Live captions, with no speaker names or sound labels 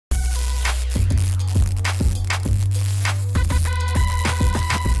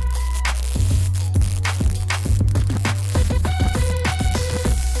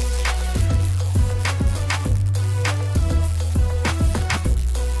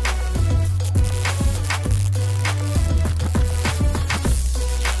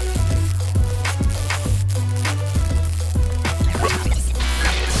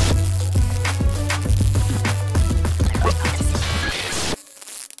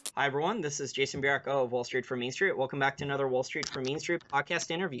Hi, everyone. This is Jason Barracco of Wall Street for Main Street. Welcome back to another Wall Street for Main Street podcast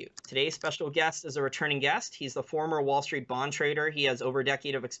interview. Today's special guest is a returning guest. He's the former Wall Street bond trader. He has over a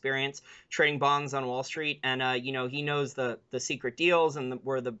decade of experience trading bonds on Wall Street, and he knows the secret deals and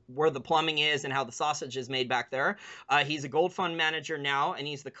where the plumbing is and how the sausage is made back there. He's a gold fund manager now, and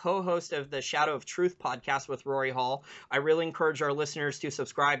he's the co-host of the Shadow of Truth podcast with Rory Hall. I really encourage our listeners to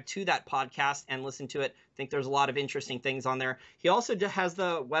subscribe to that podcast and listen to it. I think there's a lot of interesting things on there. He also has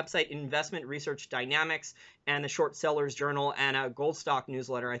the website Investment Research Dynamics and the Short Sellers Journal and a gold stock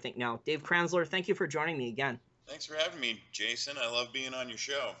newsletter, I think now. Dave Kranzler, thank you for joining me again. Thanks for having me, Jason. I love being on your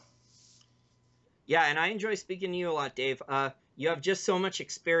show. Yeah, and I enjoy speaking to you a lot, Dave. You have just so much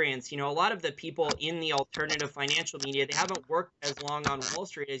experience. You know, a lot of the people in the alternative financial media, they haven't worked as long on Wall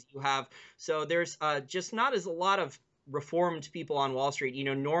Street as you have. So there's just not as a lot of reformed people on Wall Street. You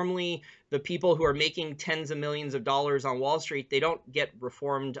know, normally the people who are making tens of millions of dollars on Wall Street, they don't get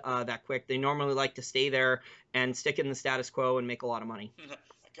reformed that quick. They normally like to stay there and stick in the status quo and make a lot of money. I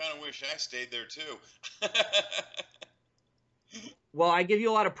kind of wish I stayed there too. Well, I give you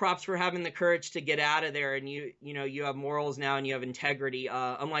a lot of props for having the courage to get out of there, and you have morals now and you have integrity.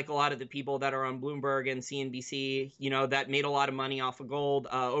 Unlike a lot of the people that are on Bloomberg and CNBC, that made a lot of money off of gold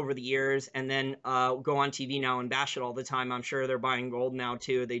over the years, and then go on TV now and bash it all the time. I'm sure they're buying gold now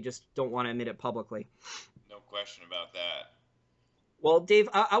too. They just don't want to admit it publicly. No question about that. Well, Dave,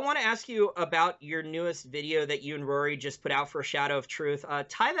 I want to ask you about your newest video that you and Rory just put out for Shadow of Truth.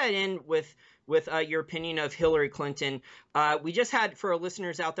 Tie that in with your opinion of Hillary Clinton. We just had, for our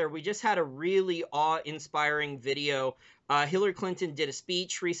listeners out there, we just had a really awe-inspiring video. Hillary Clinton did a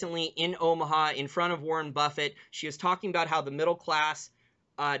speech recently in Omaha in front of Warren Buffett. She was talking about how the middle class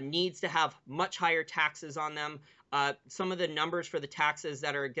needs to have much higher taxes on them. Some of the numbers for the taxes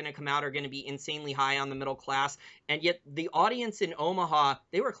that are going to come out are going to be insanely high on the middle class. And yet the audience in Omaha,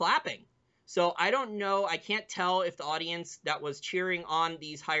 they were clapping. So I don't know. I can't tell if the audience that was cheering on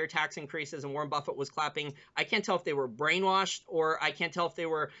these higher tax increases and Warren Buffett was clapping, I can't tell if they were brainwashed, or I can't tell if they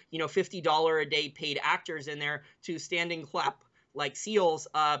were, $50 a day paid actors in there to stand and clap like seals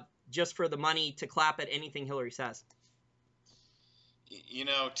just for the money to clap at anything Hillary says.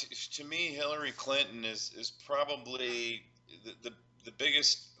 To me, Hillary Clinton is probably the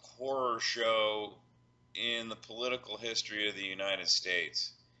biggest horror show in the political history of the United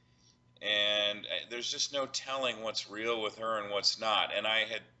States. And there's just no telling what's real with her and what's not. And I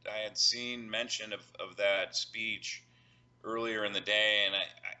had seen mention of that speech earlier in the day, and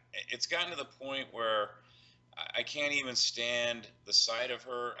it's gotten to the point where I can't even stand the sight of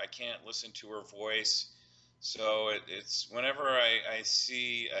her. I can't listen to her voice. So it's whenever I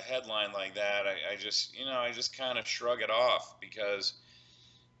see a headline like that, I just kind of shrug it off, because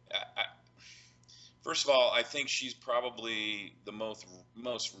first of all, I think she's probably the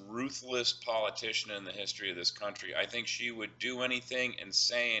most ruthless politician in the history of this country. I think she would do anything and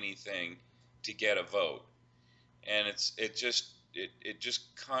say anything to get a vote, and it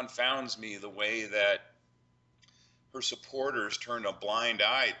just confounds me the way that her supporters turned a blind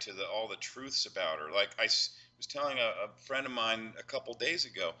eye to all the truths about her. Like I was telling a friend of mine a couple days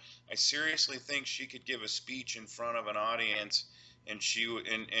ago, I seriously think she could give a speech in front of an audience, and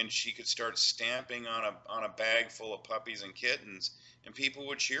she could start stamping on a bag full of puppies and kittens, and people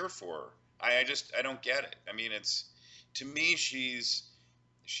would cheer for her. I don't get it. I mean, to me, she's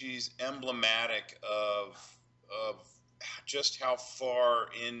emblematic of just how far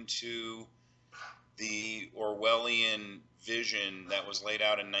into the Orwellian vision that was laid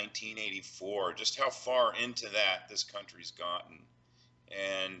out in 1984, just how far into that this country's gotten.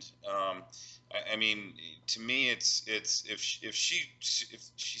 And I mean, to me, it's if she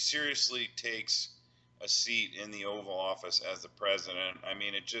seriously takes a seat in the Oval Office as the president, I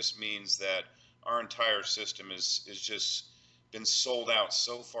mean, it just means that our entire system is just been sold out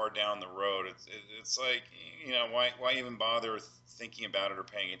so far down the road. It's like, why even bother thinking about it or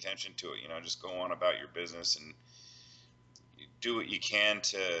paying attention to it? Just go on about your business and do what you can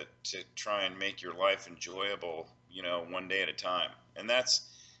to try and make your life enjoyable, one day at a time. And that's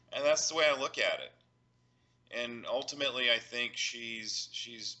the way I look at it. And ultimately, I think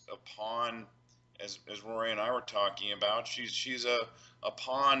she's a pawn, as Rory and I were talking about. She's a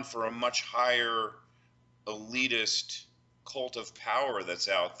pawn for a much higher elitist cult of power that's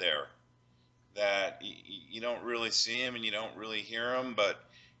out there, that you don't really see him and you don't really hear him, but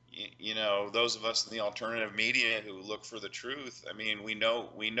those of us in the alternative media who look for the truth, I mean, we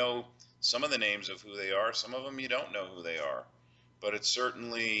know some of the names of who they are. Some of them you don't know who they are, but it's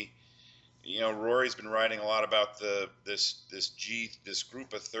certainly, Rory's been writing a lot about this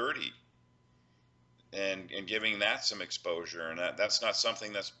group of 30. and giving that some exposure. And that's not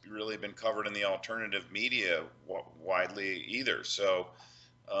something that's really been covered in the alternative media widely either. So,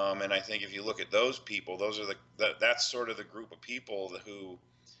 and I think if you look at those people, those are that's sort of the group of people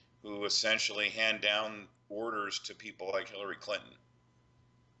who essentially hand down orders to people like Hillary Clinton.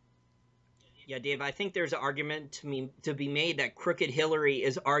 Yeah, Dave, I think there's an argument to be made that crooked Hillary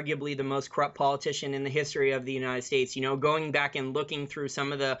is arguably the most corrupt politician in the history of the United States. You know, going back and looking through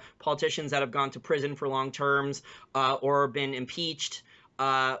some of the politicians that have gone to prison for long terms or been impeached,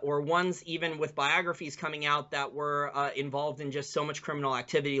 or ones even with biographies coming out that were involved in just so much criminal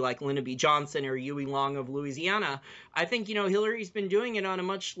activity, like Lyndon B. Johnson or Huey Long of Louisiana. I think, you know, Hillary's been doing it on a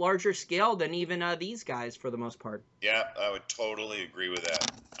much larger scale than even these guys for the most part. Yeah, I would totally agree with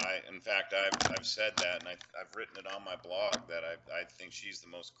that. In fact, I've said that, and I've written it on my blog that I think she's the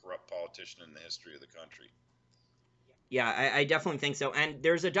most corrupt politician in the history of the country. Yeah, I definitely think so. And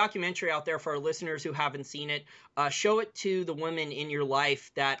there's a documentary out there for our listeners who haven't seen it. Show it to the women in your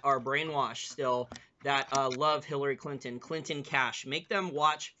life that are brainwashed still, that love Hillary Clinton, Clinton Cash. Make them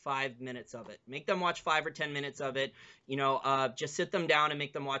watch 5 minutes of it. Make them watch 5 or 10 minutes of it. You know, just sit them down and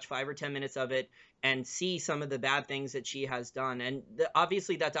make them watch 5 or 10 minutes of it and see some of the bad things that she has done. And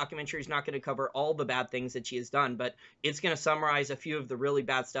obviously that documentary is not going to cover all the bad things that she has done, but it's going to summarize a few of the really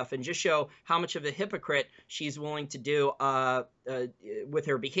bad stuff and just show how much of a hypocrite she's willing to do with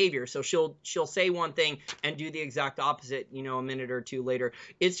her behavior. So she'll say one thing and do the exact opposite, you know, a minute or two later.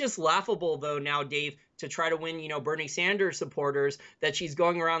 It's just laughable though now, Dave, to try to win, you know, Bernie Sanders supporters, that she's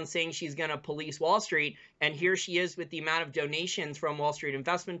going around saying she's going to police Wall Street. And here she is with the amount of donations from Wall Street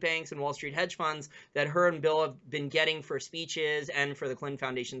investment banks and Wall Street hedge funds that her and Bill have been getting for speeches and for the Clinton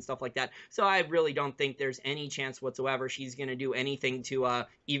Foundation, stuff like that. So I really don't think there's any chance whatsoever she's going to do anything to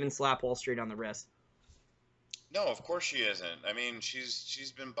even slap Wall Street on the wrist. No, of course she isn't. I mean,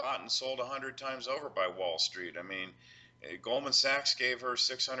 she's been bought and sold 100 times over by Wall Street. I mean, Goldman Sachs gave her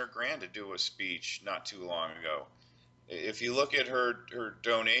 600 grand to do a speech not too long ago. If you look at her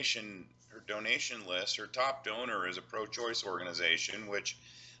donation list, her top donor is a pro-choice organization, which,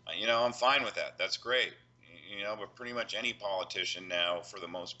 you know, I'm fine with that. That's great. You know, but pretty much any politician now, for the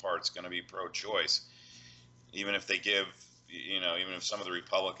most part, is going to be pro-choice, even if they give, you know, even if some of the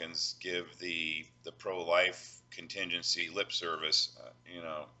Republicans give the pro-life contingency lip service, you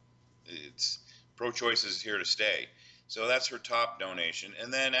know, it's pro-choice is here to stay. So that's her top donation.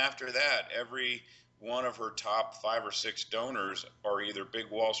 And then after that, every one of her top 5 or 6 donors are either big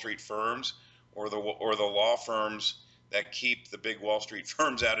Wall Street firms or the law firms that keep the big Wall Street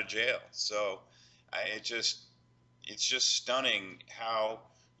firms out of jail. So it's just stunning how,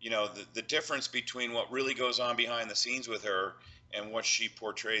 you know, the difference between what really goes on behind the scenes with her and what she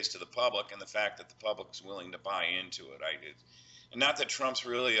portrays to the public, and the fact that the public is willing to buy into it. And not that Trump's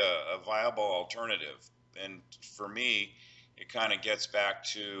really a viable alternative. And for me, it kind of gets back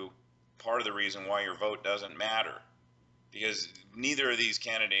to part of the reason why your vote doesn't matter, because neither of these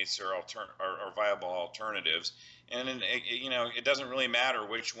candidates are viable alternatives. And you know, it doesn't really matter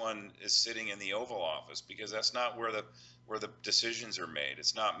which one is sitting in the Oval Office, because that's not where the decisions are made.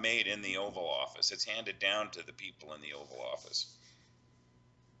 It's not made in the Oval Office. It's handed down to the people in the Oval Office.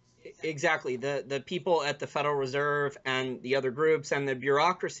 Exactly. The people at the Federal Reserve and the other groups and the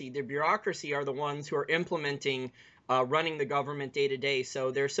bureaucracy are the ones who are implementing, running the government day to day.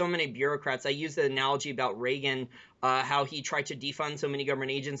 So there's so many bureaucrats. I use the analogy about Reagan, how he tried to defund so many government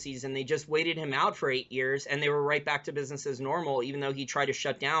agencies, and they just waited him out for 8 years, and they were right back to business as normal, even though he tried to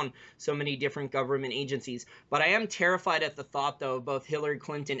shut down so many different government agencies. But I am terrified at the thought, though, of both Hillary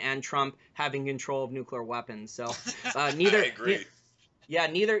Clinton and Trump having control of nuclear weapons. So neither. I agree. Yeah,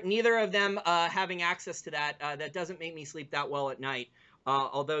 neither of them having access to that. That doesn't make me sleep that well at night.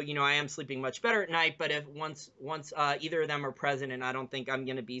 Although, you know, I am sleeping much better at night. But if once either of them are president, I don't think I'm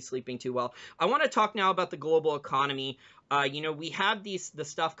going to be sleeping too well. I want to talk now about the global economy. You know, we have the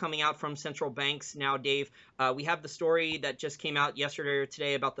stuff coming out from central banks now, Dave. We have the story that just came out yesterday or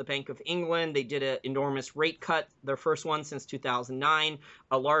today about the Bank of England. They did an enormous rate cut, their first one since 2009,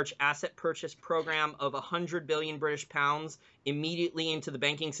 a large asset purchase program of 100 billion British pounds immediately into the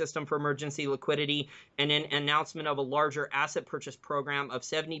banking system for emergency liquidity, and an announcement of a larger asset purchase program of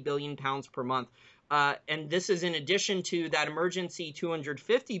 70 billion pounds per month. And this is in addition to that emergency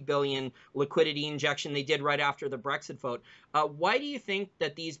 250 billion liquidity injection they did right after the Brexit vote. Why do you think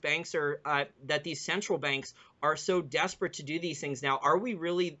that these banks that these central banks are so desperate to do these things now? Are we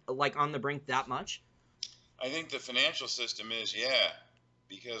really like on the brink that much? I think the financial system is, yeah,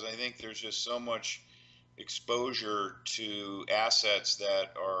 because I think there's just so much exposure to assets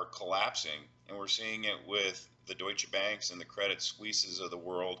that are collapsing, and we're seeing it with the Deutsche Banks and the Credit Suisses of the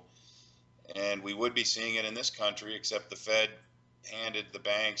world. And we would be seeing it in this country, except the Fed handed the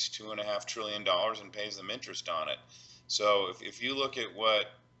banks $2.5 trillion and pays them interest on it. So if you look at what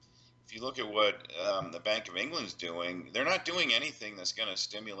the Bank of England's doing, they're not doing anything that's going to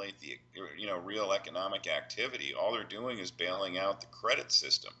stimulate the real economic activity. All they're doing is bailing out the credit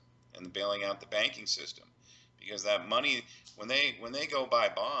system and bailing out the banking system, because that money, when they go buy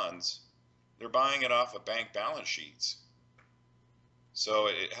bonds, they're buying it off of bank balance sheets. So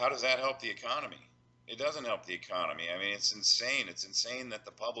how does that help the economy? It doesn't help the economy. I mean, it's insane. It's insane that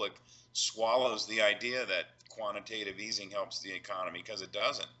the public swallows the idea that quantitative easing helps the economy, because it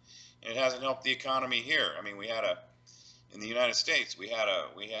doesn't. And it hasn't helped the economy here. I mean, in the United States, we had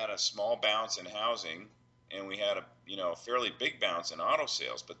a small bounce in housing, and we had a fairly big bounce in auto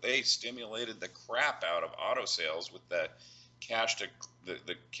sales, but they stimulated the crap out of auto sales with the cash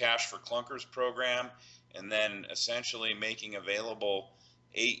for clunkers program, and then essentially making available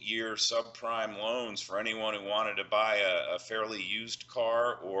 8-year subprime loans for anyone who wanted to buy a fairly used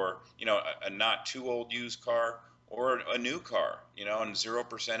car, or a not too old used car, or a new car, and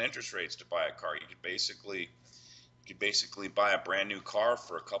 0% interest rates to buy a car. You could basically buy a brand new car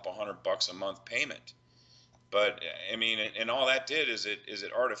for a couple $100 a month payment. But I mean, and all that did is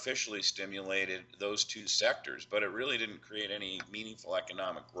it artificially stimulated those two sectors, but it really didn't create any meaningful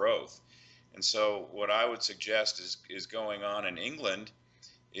economic growth. And so what I would suggest is going on in England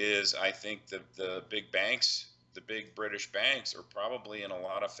is, I think the big banks, the big British banks, are probably in a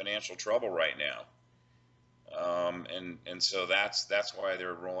lot of financial trouble right now. And so that's why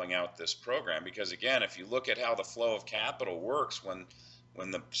they're rolling out this program, because again, if you look at how the flow of capital works, when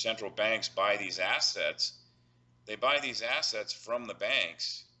the central banks buy these assets, they buy these assets from the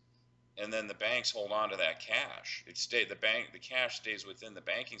banks, and then the banks hold on to that cash. The cash stays within the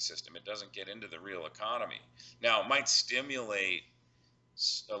banking system. It doesn't get into the real economy. Now, it might stimulate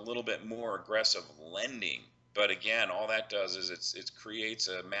a little bit more aggressive lending, but again, all that does is it creates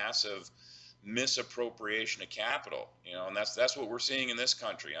a massive misappropriation of capital, and that's what we're seeing in this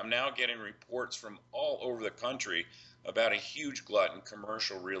country. I'm now getting reports from all over the country about a huge glut in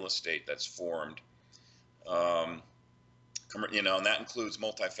commercial real estate that's formed. And that includes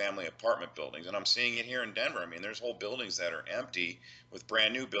multifamily apartment buildings, and I'm seeing it here in Denver. I mean, there's whole buildings that are empty with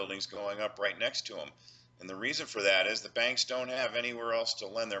brand new buildings going up right next to them. And the reason for that is the banks don't have anywhere else to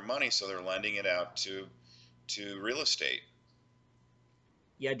lend their money, so they're lending it out to real estate.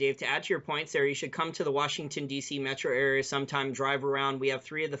 Yeah, Dave, to add to your points there, you should come to the Washington, D.C. metro area sometime, drive around. We have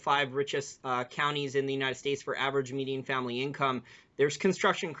 3 of the 5 richest counties in the United States for average median family income. There's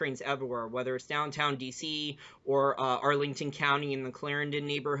construction cranes everywhere, whether it's downtown D.C. or Arlington County in the Clarendon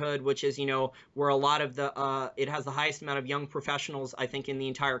neighborhood, which is, where a lot of it has the highest amount of young professionals, I think, in the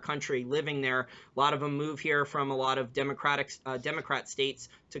entire country living there. A lot of them move here from a lot of Democrat states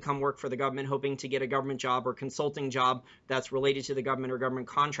to come work for the government, hoping to get a government job or consulting job that's related to the government, or government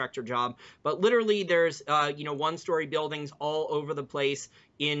contractor job. But literally there's, one-story buildings all over the place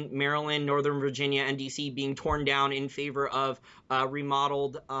in Maryland, Northern Virginia, and D.C. being torn down in favor of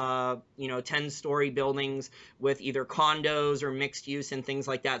remodeled, 10-story buildings with either condos or mixed use and things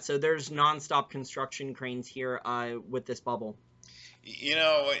like that. So there's nonstop construction cranes here with this bubble.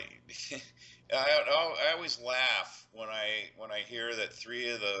 I always laugh when I hear that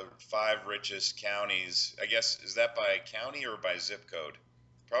 3 of the 5 richest counties, I guess, is that by county or by zip code?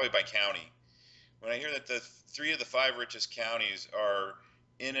 Probably by county. When I hear that the 3 of the 5 richest counties are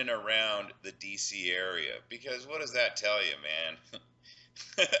in and around the DC area, because what does that tell you,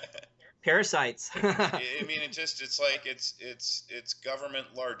 man? Parasites. I mean, it's government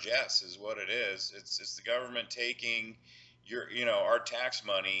largesse is what it is. It's the government taking our tax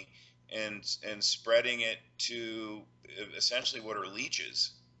money and spreading it to essentially what are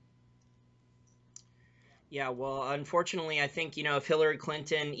leeches. Yeah, well, unfortunately, I think, if Hillary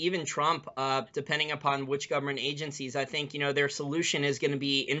Clinton, even Trump, depending upon which government agencies, I think, their solution is going to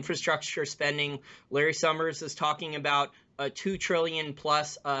be infrastructure spending. Larry Summers is talking about a $2 trillion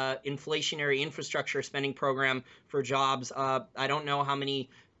plus inflationary infrastructure spending program for jobs. I don't know how many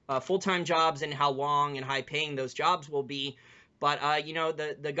full-time jobs and how long and high paying those jobs will be. But,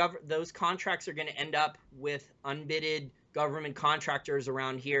 those contracts are going to end up with unbidded government contractors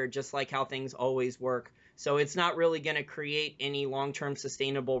around here, just like how things always work. So it's not really going to create any long-term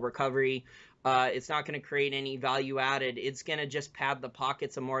sustainable recovery. It's not going to create any value added. It's going to just pad the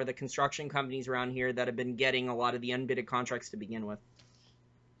pockets of more of the construction companies around here that have been getting a lot of the unbidded contracts to begin with.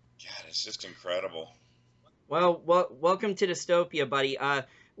 God, it's just incredible. Well, welcome to dystopia, buddy.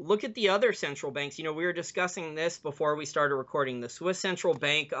 look at the other central banks. You know, we were discussing this before we started recording. The Swiss central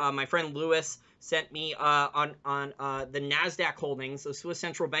bank, my friend Lewis sent me on the Nasdaq holdings. The Swiss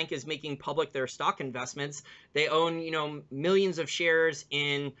central bank is making public their stock investments. They own, you know, millions of shares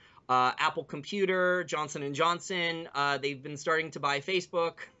in Apple Computer, Johnson and Johnson. They've been starting to buy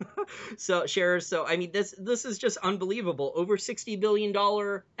Facebook so shares. So I mean, this is just unbelievable. Over $60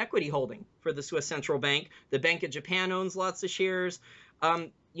 billion equity holding for the Swiss central bank. The Bank of Japan owns lots of shares.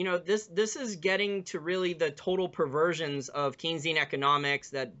 You know, this is getting to really the total perversions of Keynesian economics,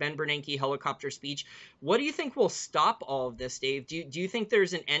 that Ben Bernanke helicopter speech. What do you think will stop all of this, Dave? Do you think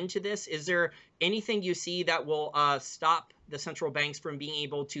there's an end to this? Is there anything you see that will stop the central banks from being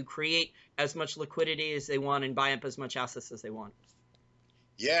able to create as much liquidity as they want and buy up as much assets as they want?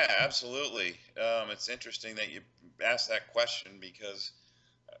 Yeah, absolutely. It's interesting that you asked that question because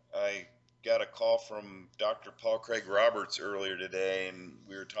I got a call from Dr. Paul Craig Roberts earlier today, and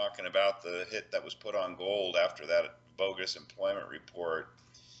we were talking about the hit that was put on gold after that bogus employment report,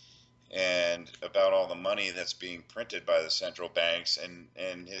 and about all the money that's being printed by the central banks.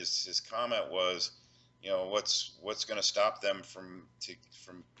 And his comment was, you know, what's going to stop them from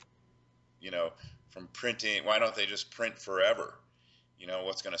you know from printing? Why don't they just print forever? You know,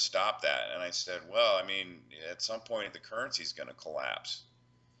 what's going to stop that? And I said, well, I mean, at some point the currency is going to collapse.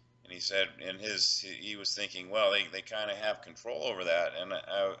 And he said, he was thinking, well, they kind of have control over that. And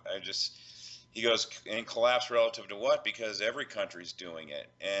he goes, and collapse relative to what? Because every country's doing it.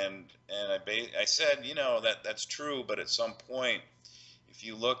 And I said, you know, that's true, but at some point, if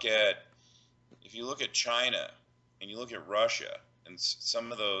you look at China and you look at Russia and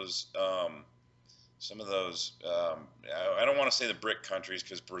some of those I don't want to say the BRIC countries,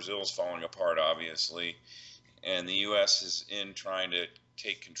 because Brazil is falling apart, obviously, and the U.S. is in trying to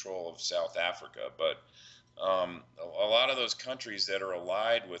take control of South Africa. But a lot of those countries that are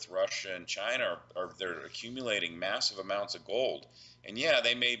allied with Russia and China they're accumulating massive amounts of gold. And yeah,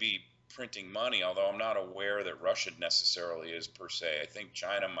 they may be printing money, although I'm not aware that Russia necessarily is per se. I think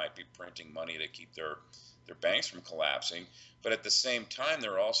China might be printing money to keep their banks from collapsing. But at the same time,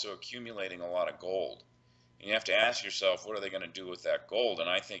 they're also accumulating a lot of gold. And you have to ask yourself, what are they going to do with that gold? And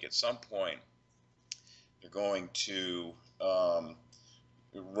I think at some point they're going to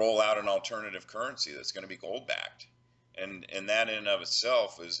roll out an alternative currency that's going to be gold backed. And that in and of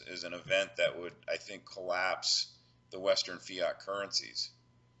itself is an event that would, I think, collapse the Western fiat currencies.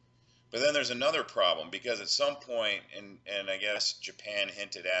 But then there's another problem, because at some point, and I guess Japan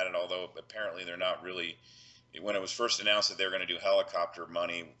hinted at it, although apparently they're not really, when it was first announced that they're going to do helicopter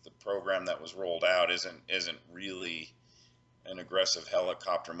money, the program that was rolled out isn't really an aggressive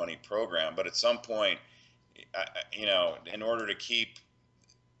helicopter money program. But at some point, you know, in order to keep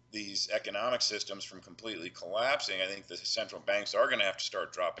these economic systems from completely collapsing, I think the central banks are going to have to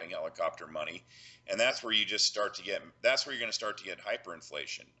start dropping helicopter money, and that's where you're going to start to get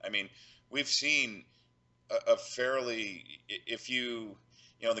hyperinflation. I mean, we've seen a fairly, if you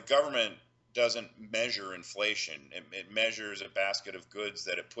know, the government doesn't measure inflation. It measures a basket of goods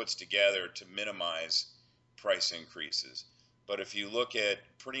that it puts together to minimize price increases. But if you look at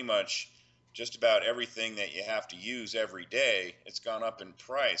pretty much just about everything that you have to use every day, it's gone up in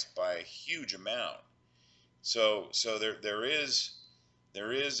price by a huge amount. So there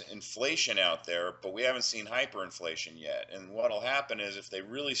is inflation out there, but we haven't seen hyperinflation yet. And what'll happen is, if they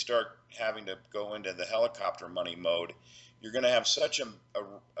really start having to go into the helicopter money mode, you're going to have such a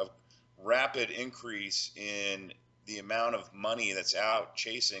rapid increase in the amount of money that's out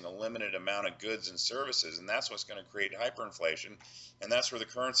chasing a limited amount of goods and services, and that's what's going to create hyperinflation, and that's where the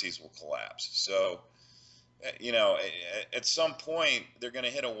currencies will collapse. So, you know, at some point they're going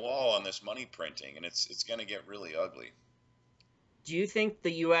to hit a wall on this money printing, and it's going to get really ugly. Do you think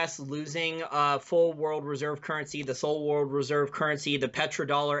the U.S. losing full world reserve currency, the sole world reserve currency, the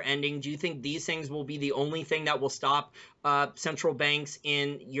petrodollar ending, do you think these things will be the only thing that will stop central banks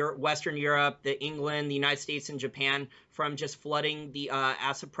in Western Europe, England, the United States, and Japan from just flooding the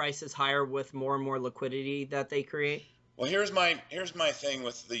asset prices higher with more and more liquidity that they create? Well, here's my thing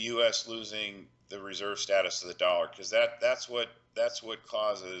with the U.S. losing the reserve status of the dollar, because that's what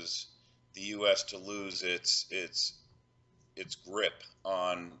causes the U.S. to lose its grip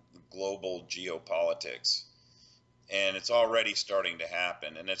on global geopolitics. And it's already starting to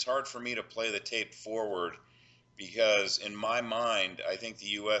happen. And it's hard for me to play the tape forward, because in my mind, I think the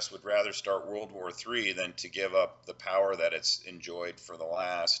U.S. would rather start World War III than to give up the power that it's enjoyed for the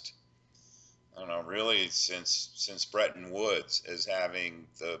last, I don't know, really since Bretton Woods, as having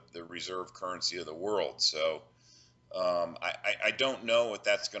the reserve currency of the world. So I don't know what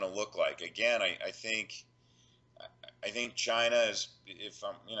that's going to look like. Again, I think I think China is, if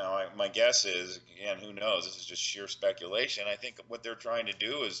I'm, my guess is, again, who knows? This is just sheer speculation. I think what they're trying to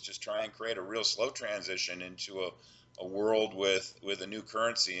do is just try and create a real slow transition into a world with a new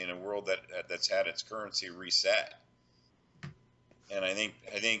currency, and a world that's had its currency reset. And I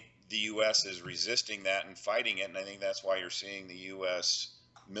think the U.S. is resisting that and fighting it, and I think that's why you're seeing the U.S.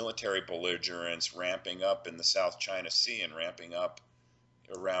 military belligerence ramping up in the South China Sea and ramping up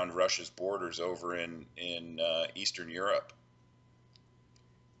around Russia's borders over in Eastern Europe.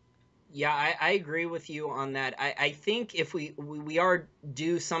 Yeah, I agree with you on that. I think if we are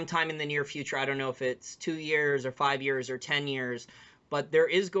due sometime in the near future, I don't know if it's 2 years or 5 years or 10 years, but there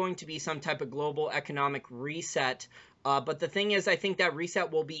is going to be some type of global economic reset. But the thing is, I think that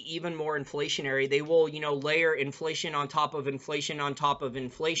reset will be even more inflationary. They will, layer inflation on top of inflation on top of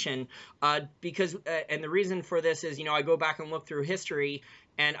inflation. And the reason for this is, I go back and look through history,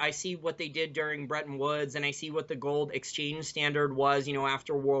 and I see what they did during Bretton Woods, and I see what the gold exchange standard was,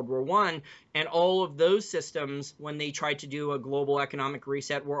 after World War One, and all of those systems, when they tried to do a global economic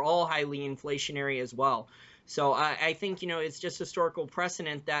reset, were all highly inflationary as well. So I think, it's just historical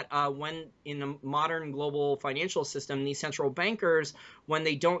precedent that when in the modern global financial system, these central bankers, when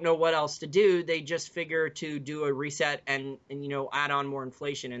they don't know what else to do, they just figure to do a reset and add on more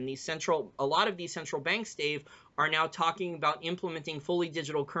inflation. And a lot of these central banks, Dave, are now talking about implementing fully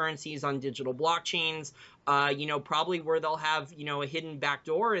digital currencies on digital blockchains, probably where they'll have, a hidden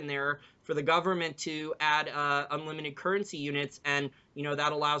backdoor in there for the government to add unlimited currency units, and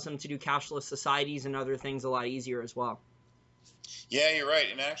that allows them to do cashless societies and other things a lot easier as well. Yeah, you're right.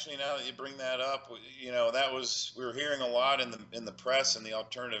 And actually, now that you bring that up, we were hearing a lot in the press and the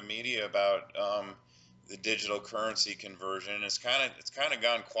alternative media about the digital currency conversion. It's kind of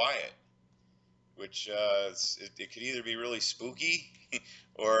gone quiet, which it could either be really spooky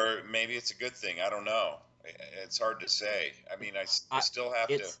or maybe it's a good thing. I don't know. It's hard to say. I mean, I still have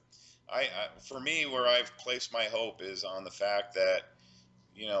to. For me, where I've placed my hope is on the fact that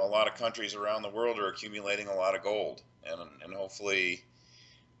a lot of countries around the world are accumulating a lot of gold, and hopefully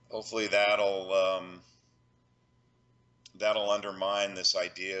that'll undermine this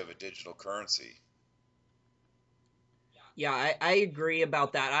idea of a digital currency. Yeah, I agree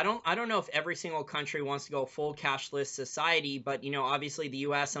about that. I don't know if every single country wants to go full cashless society, but obviously the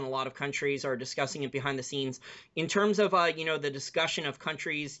US and a lot of countries are discussing it behind the scenes. In terms of the discussion of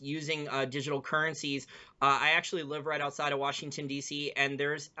countries using digital currencies, I actually live right outside of Washington D.C., and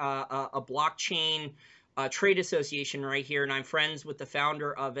there's a blockchain trade association right here, and I'm friends with the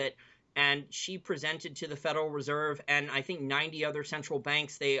founder of it. And she presented to the Federal Reserve and I think 90 other central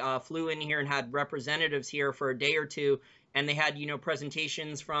banks. They flew in here and had representatives here for a day or two, and they had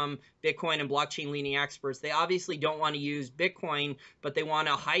presentations from Bitcoin and blockchain leading experts. They obviously don't want to use Bitcoin, but they want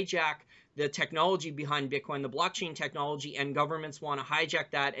to hijack the technology behind Bitcoin, the blockchain technology, and governments want to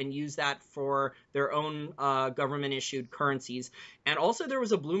hijack that and use that for their own government-issued currencies. And also there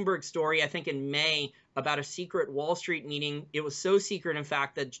was a Bloomberg story, I think in May, about a secret Wall Street meeting. It was so secret, in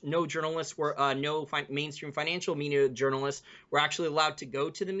fact, that no journalists were, mainstream financial media journalists were actually allowed to go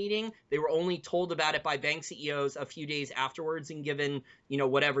to the meeting. They were only told about it by bank CEOs a few days afterwards and given,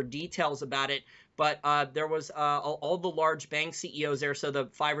 whatever details about it. But there was all the large bank CEOs there, so the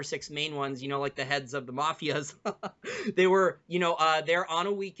 5 or 6 main ones, like the heads of the mafias, they were, there on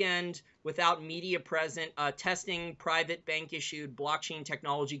a weekend without media present, testing private bank-issued blockchain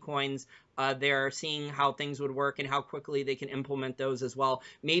technology coins. They're seeing how things would work and how quickly they can implement those as well.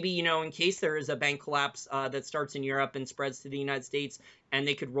 Maybe, in case there is a bank collapse that starts in Europe and spreads to the United States, and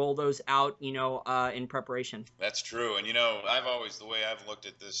they could roll those out, in preparation. That's true. And, the way I've looked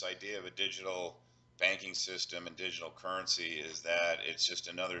at this idea of a digital banking system and digital currency is that it's just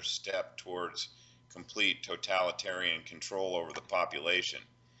another step towards complete totalitarian control over the population.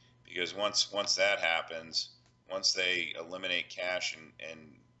 Because once that happens, once they eliminate cash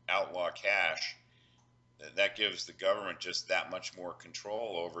and outlaw cash, that gives the government just that much more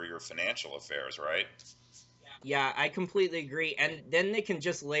control over your financial affairs, right? Yeah, I completely agree. And then they can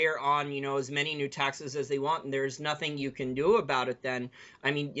just layer on, as many new taxes as they want, and there's nothing you can do about it then. I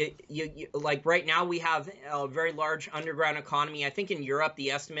mean, like right now we have a very large underground economy. I think in Europe,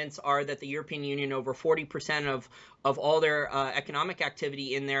 the estimates are that the European Union, over 40% of all their economic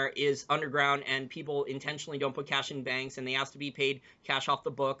activity in there is underground, and people intentionally don't put cash in banks, and they have to be paid cash off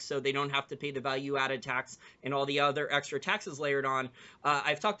the books so they don't have to pay the value-added tax and all the other extra taxes layered on.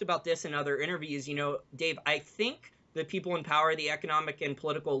 I've talked about this in other interviews. Dave, I think the people in power, the economic and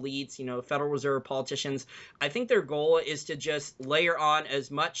political elites, Federal Reserve politicians, I think their goal is to just layer on as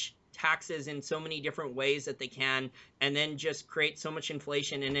much taxes in so many different ways that they can, and then just create so much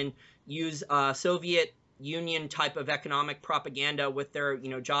inflation, and then use Soviet union type of economic propaganda with their,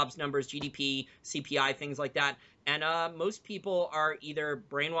 jobs numbers, GDP, CPI, things like that. And most people are either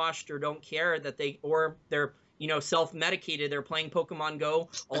brainwashed or don't care that they're self-medicated. They're playing Pokemon Go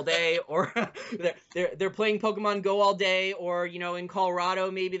all day, or they're playing Pokemon Go all day, or in Colorado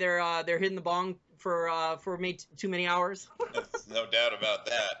maybe they're hitting the bong for maybe too many hours. No doubt about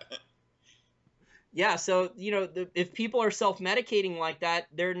that. Yeah, so if people are self-medicating like that,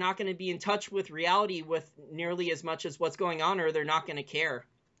 they're not going to be in touch with reality with nearly as much as what's going on, or they're not going to care.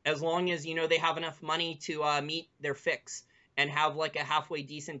 As long as they have enough money to meet their fix and have like a halfway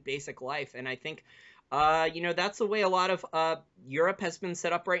decent basic life. And I think that's the way a lot of Europe has been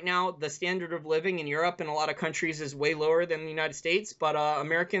set up right now. The standard of living in Europe and a lot of countries is way lower than the United States, but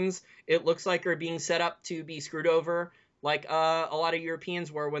Americans, it looks like, are being set up to be screwed over like a lot of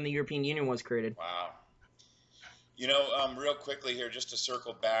Europeans were when the European Union was created. Wow. Real quickly here, just to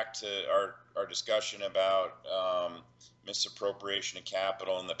circle back to our discussion about misappropriation of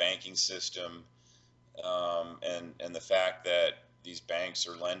capital in the banking system, and the fact that these banks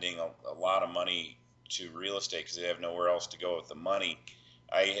are lending a lot of money to real estate because they have nowhere else to go with the money.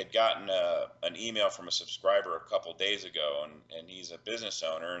 I had gotten an email from a subscriber a couple days ago, and he's a business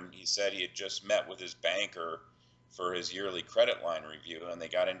owner, and he said he had just met with his banker for his yearly credit line review, and they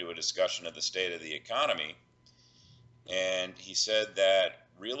got into a discussion of the state of the economy. And he said that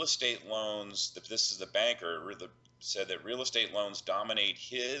real estate loans, this is the banker, said that real estate loans dominate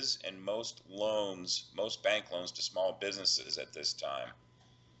his and most bank loans to small businesses at this time.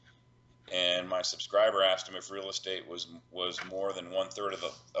 And my subscriber asked him if real estate was more than 1/3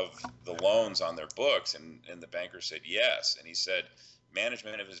 of the loans on their books, and the banker said yes. And he said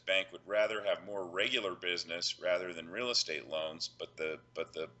management of his bank would rather have more regular business rather than real estate loans, but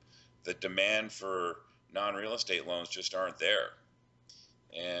the demand for non-real estate loans just aren't there.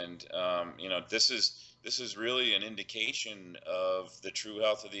 And this is really an indication of the true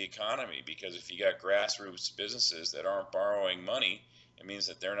health of the economy, because if you got grassroots businesses that aren't borrowing money, it means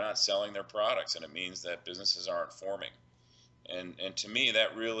that they're not selling their products, and it means that businesses aren't forming. And to me,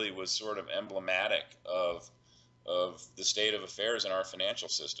 that really was sort of emblematic of the state of affairs in our financial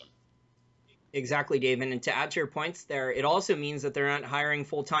system. Exactly, David. And to add to your points there, it also means that they're not hiring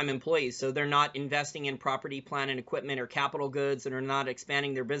full-time employees. So they're not investing in property, plant, and equipment or capital goods, and are not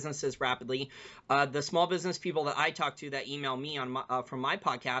expanding their businesses rapidly. The small business people that I talk to that email me from my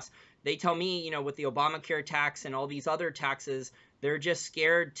podcast, they tell me, with the Obamacare tax and all these other taxes, they're just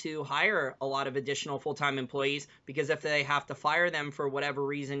scared to hire a lot of additional full-time employees, because if they have to fire them for whatever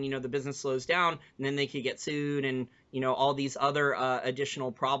reason, the business slows down, and then they could get sued, and all these other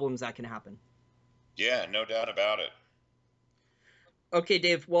additional problems that can happen. Yeah, no doubt about it. Okay,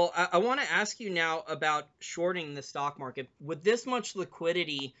 Dave. Well, I want to ask you now about shorting the stock market. With this much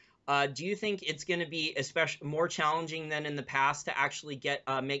liquidity, do you think it's going to be especially more challenging than in the past to actually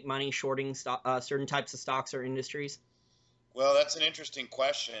make money shorting certain types of stocks or industries? Well, that's an interesting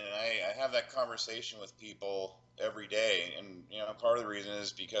question, and I have that conversation with people every day. And part of the reason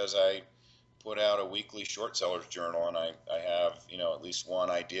is because I put out a weekly short sellers journal, and I have at least one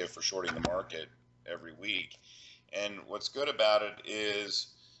idea for shorting the market every week. And what's good about it is,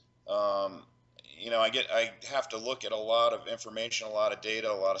 I have to look at a lot of information, a lot of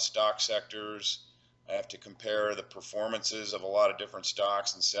data, a lot of stock sectors. I have to compare the performances of a lot of different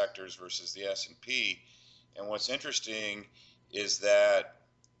stocks and sectors versus the S&P. And what's interesting is that,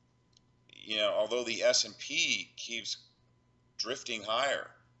 although the S&P keeps drifting higher,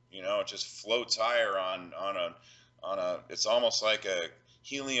 it just floats higher on a it's almost like a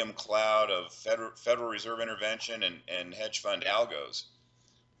helium cloud of Federal Reserve intervention and hedge fund algos.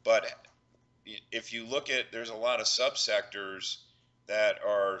 But if you look at, there's a lot of subsectors that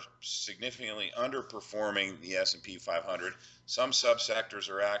are significantly underperforming the S&P 500. Some subsectors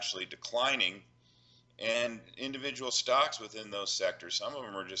are actually declining, and individual stocks within those sectors, some of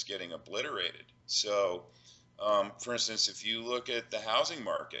them are just getting obliterated. So, for instance, if you look at the housing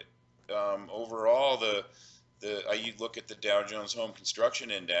market, overall, you look at the Dow Jones Home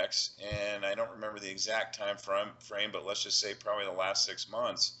Construction Index, and I don't remember the exact time frame, but let's just say probably the last 6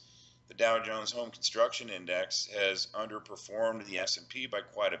 months, the Dow Jones Home Construction Index has underperformed the S&P by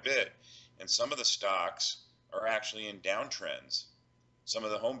quite a bit, and some of the stocks are actually in downtrends. Some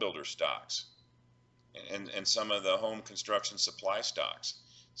of the home builder stocks, and some of the home construction supply stocks.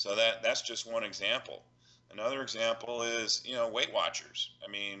 So that's just one example. Another example is, Weight Watchers.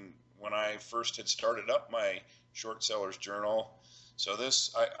 I mean, when I first had started up my short sellers journal, so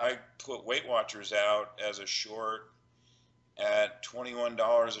I put Weight Watchers out as a short at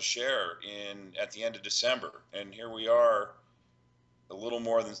 $21 a share at the end of December, and here we are, a little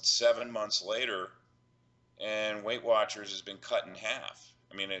more than 7 months later, and Weight Watchers has been cut in half.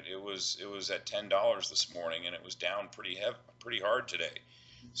 I mean, it was at $10 this morning, and it was down pretty hard today.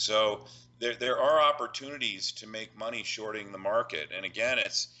 So there are opportunities to make money shorting the market. And again,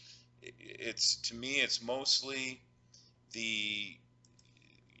 it's to me, it's mostly the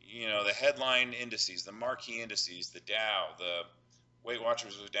the headline indices, the marquee indices, the Dow, the Weight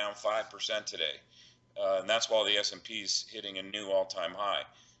Watchers was down 5% today, and that's while the S&P's hitting a new all-time high.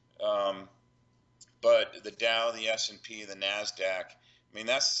 But the Dow, the S&P, the Nasdaq, I mean,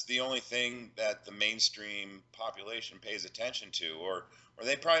 that's the only thing that the mainstream population pays attention to, or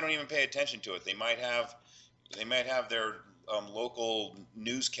they probably don't even pay attention to it. They might have their local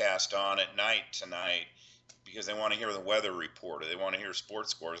newscast on at night tonight because they want to hear the weather report, or they want to hear sports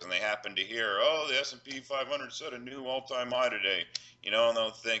scores, and they happen to hear, oh, the S&P 500 set a new all-time high today, and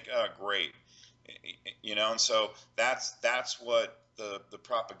they'll think, oh, great, and so that's what the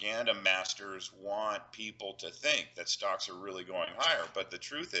propaganda masters want people to think, that stocks are really going higher. But the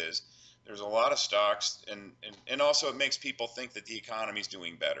truth is, there's a lot of stocks, and also it makes people think that the economy's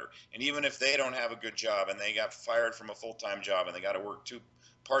doing better. And even if they don't have a good job and they got fired from a full-time job and they got to work 2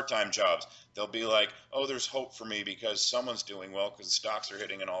 part-time jobs, they'll be like, oh, there's hope for me because someone's doing well because the stocks are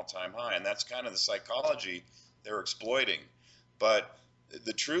hitting an all-time high. And that's kind of the psychology they're exploiting. But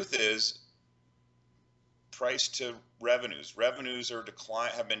the truth is, price to revenues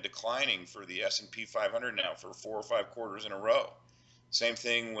have been declining for the S&P 500 now for 4 or 5 quarters in a row. Same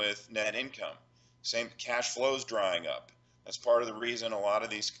thing with net income. Same, cash flows drying up. That's part of the reason a lot of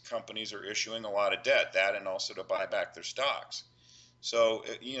these companies are issuing a lot of debt, that and also to buy back their stocks. So,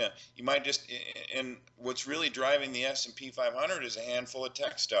 you might just, and what's really driving the S&P 500 is a handful of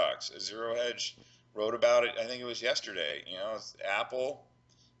tech stocks. Zero Hedge wrote about it, I think it was yesterday. It's Apple,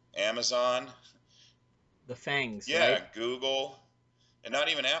 Amazon. The FANGs, Yeah, right? Google, and not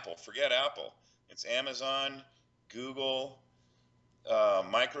even Apple. Forget Apple. It's Amazon, Google,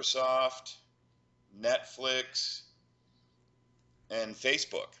 Microsoft, Netflix, and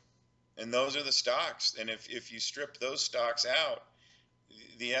Facebook. And those are the stocks. And if you strip those stocks out,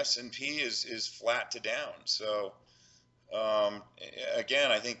 the S&P is flat to down. So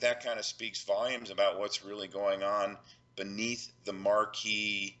again, I think that kind of speaks volumes about what's really going on beneath the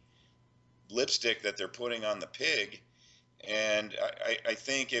marquee lipstick that they're putting on the pig. And I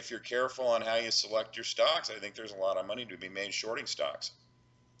think if you're careful on how you select your stocks, I think there's a lot of money to be made shorting stocks.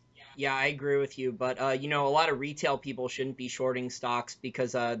 Yeah, I agree with you, but a lot of retail people shouldn't be shorting stocks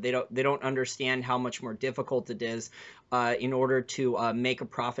because they don't understand how much more difficult it is in order to make a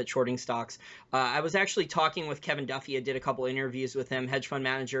profit shorting stocks. I was actually talking with Kevin Duffy. I did a couple interviews with him, hedge fund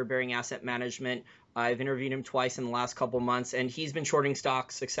manager, Bearing Asset Management. I've interviewed him twice in the last couple months, and he's been shorting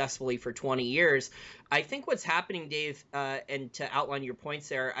stocks successfully for 20 years. I think what's happening, Dave, and to outline your points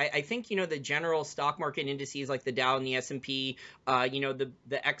there, I think, the general stock market indices like the Dow and the S&P, the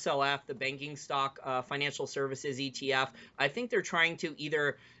XLF, the banking stock, financial services ETF, I think they're trying to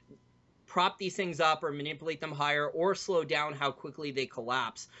either prop these things up or manipulate them higher or slow down how quickly they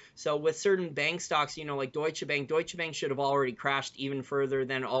collapse. So with certain bank stocks, like Deutsche Bank should have already crashed even further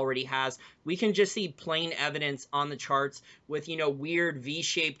than it already has. We can just see plain evidence on the charts with, weird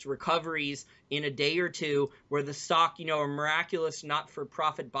V-shaped recoveries in a day or two where the stock, a miraculous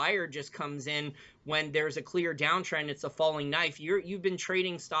not-for-profit buyer just comes in when there's a clear downtrend. It's a falling knife. You've been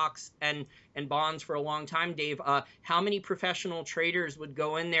trading stocks and bonds for a long time, Dave. How many professional traders would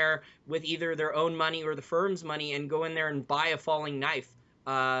go in there with either their own money or the firm's money and go in there and buy a falling knife?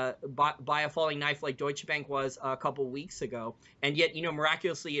 Buy a falling knife like Deutsche Bank was a couple weeks ago, and yet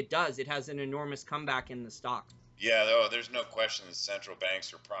miraculously it does. It has an enormous comeback in the stock. Yeah, though, there's no question that central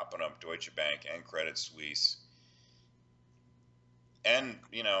banks are propping up Deutsche Bank and Credit Suisse, and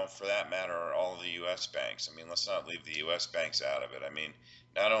for that matter, all of the U.S. banks. I mean, let's not leave the U.S. banks out of it. I mean,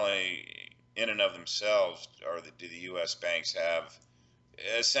 not only in and of themselves do the U.S. banks have,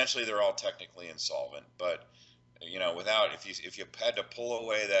 essentially they're all technically insolvent, but without, if you had to pull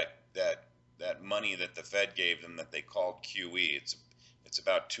away that money that the Fed gave them that they called QE, it's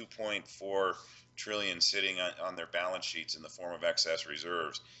about 2.4 trillion sitting on their balance sheets in the form of excess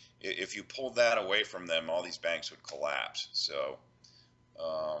reserves. If you pulled that away from them, all these banks would collapse. So,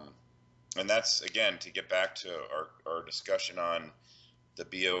 and that's, again, to get back to our discussion on the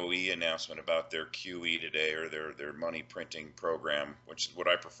BOE announcement about their QE today, or their money printing program, which is what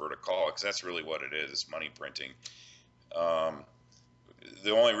I prefer to call it, because that's really what it is. It's money printing.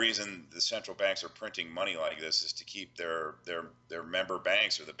 The only reason the central banks are printing money like this is to keep their member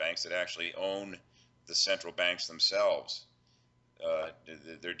banks, or the banks that actually own the central banks themselves.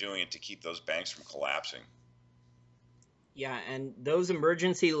 They're doing it to keep those banks from collapsing. Yeah, and those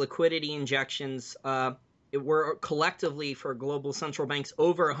emergency liquidity injections, we're collectively, for global central banks,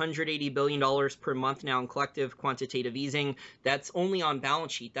 over $180 billion per month now in collective quantitative easing. That's only on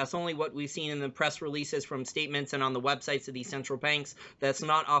balance sheet. That's only what we've seen in the press releases from statements and on the websites of these central banks. That's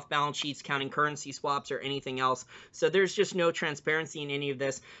not off balance sheets counting currency swaps or anything else. So there's just no transparency in any of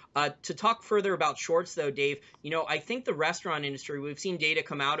this. To talk further about shorts, though, Dave, I think the restaurant industry, we've seen data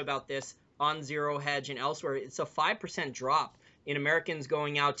come out about this on Zero Hedge and elsewhere. It's a 5% drop in Americans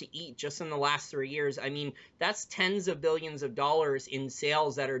going out to eat just in the last 3 years. I mean, that's tens of billions of dollars in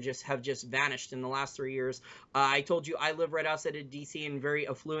sales that have just vanished in the last 3 years. I told you I live right outside of DC in very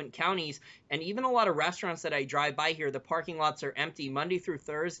affluent counties, and even a lot of restaurants that I drive by here, the parking lots are empty Monday through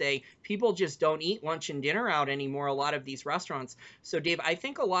Thursday. People just don't eat lunch and dinner out anymore, a lot of these restaurants. So, Dave, I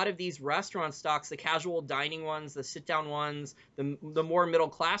think a lot of these restaurant stocks, the casual dining ones, the sit-down ones, the more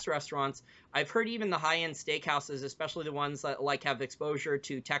middle-class restaurants, I've heard even the high-end steakhouses, especially the ones that have exposure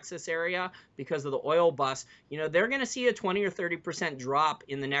to Texas area because of the oil bust, they're going to see a 20 or 30% drop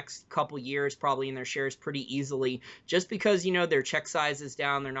in the next couple years, probably in their shares pretty easily, just because, their check size is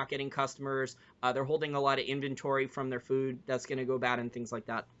down, they're not getting customers, they're holding a lot of inventory from their food that's going to go bad and things like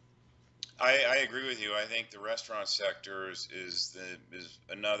that. I agree with you. I think the restaurant sector is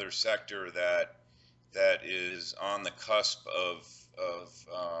another sector that is on the cusp of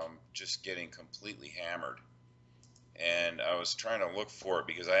just getting completely hammered. And I was trying to look for it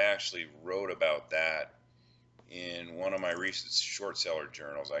because I actually wrote about that in one of my recent short seller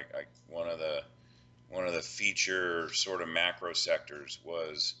journals. One of the feature sort of macro sectors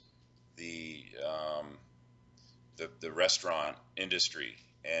was the restaurant industry,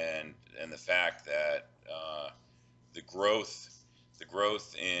 and the fact that the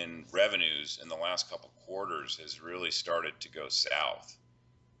growth in revenues in the last couple quarters has really started to go south,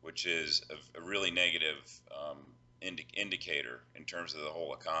 which is a really negative indicator in terms of the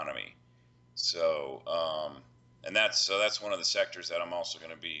whole economy. So that's one of the sectors that I'm also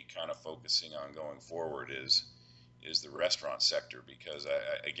going to be kind of focusing on going forward is the restaurant sector, because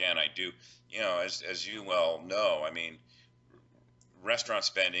I do, as you well know, I mean, restaurant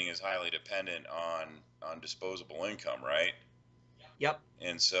spending is highly dependent on disposable income, right? Yep.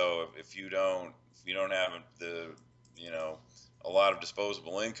 And so if you don't have a lot of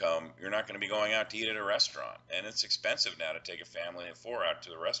disposable income, you're not going to be going out to eat at a restaurant. And it's expensive now to take a family of 4 out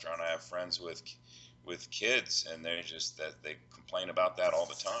to the restaurant. I have friends with kids, and they complain about that all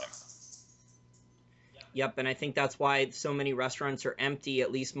the time. Yep, and I think that's why so many restaurants are empty,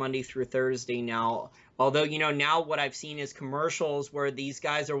 at least Monday through Thursday now. Although, now what I've seen is commercials where these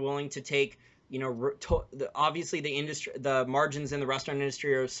guys are willing to take, obviously the margins in the restaurant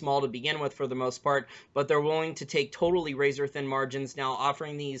industry are small to begin with for the most part, but they're willing to take totally razor thin margins now,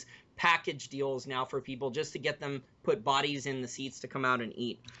 offering these package deals now for people just to get them put bodies in the seats to come out and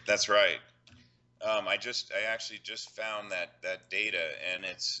eat. That's right. I actually just found that data, and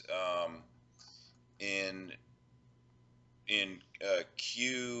it's in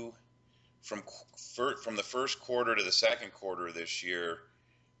from the first quarter to the second quarter this year,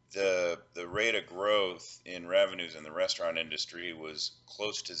 the rate of growth in revenues in the restaurant industry was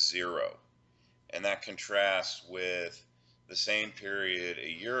close to 0, and that contrasts with the same period a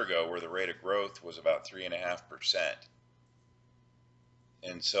year ago where the rate of growth was about 3.5%.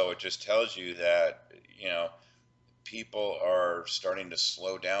 And so it just tells you that people are starting to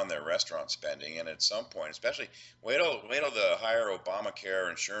slow down their restaurant spending, and at some point, especially wait till the higher Obamacare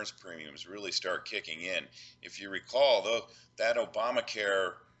insurance premiums really start kicking in. If you recall, though, that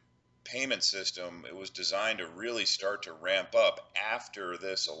Obamacare payment system, it was designed to really start to ramp up after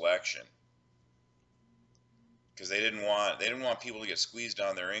this election, because they didn't want people to get squeezed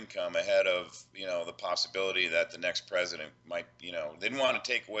on their income ahead of the possibility that the next president might they didn't want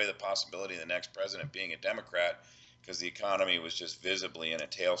to take away the possibility of the next president being a Democrat, because the economy was just visibly in a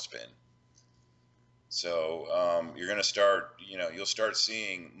tailspin. So you're going to start, you'll start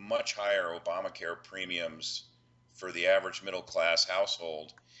seeing much higher Obamacare premiums for the average middle class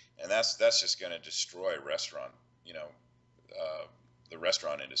household, and that's just going to destroy the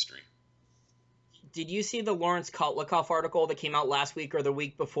restaurant industry. Did you see the Lawrence Kotlikoff article that came out last week or the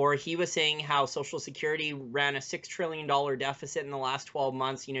week before? He was saying how Social Security ran a $6 trillion deficit in the last 12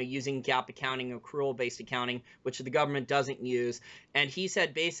 months, using GAAP accounting, accrual-based accounting, which the government doesn't use. And he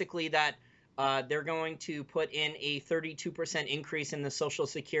said basically that they're going to put in a 32% increase in the Social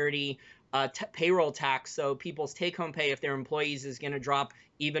Security payroll tax. So people's take-home pay, if they're employees, is going to drop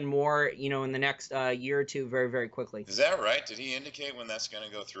even more, in the next year or two very, very quickly. Is that right? Did he indicate when that's going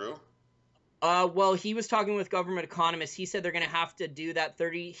to go through? Well, he was talking with government economists. He said they're going to have to do that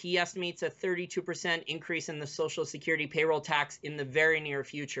he estimates a 32% increase in the Social Security payroll tax in the very near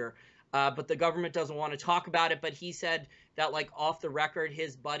future. but the government doesn't want to talk about it. But he said that, like, off the record,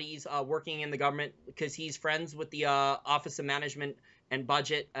 his buddies working in the government, because he's friends with the Office of Management and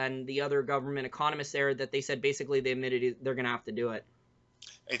Budget and the other government economists there, that they said basically they admitted they're going to have to do it.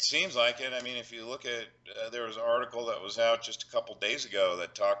 It seems like it. I mean, if you look at, there was an article that was out just a couple days ago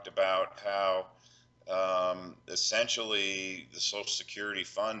that talked about how essentially the Social Security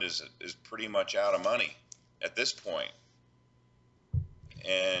fund is pretty much out of money at this point.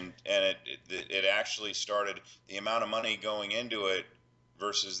 And it actually started, the amount of money going into it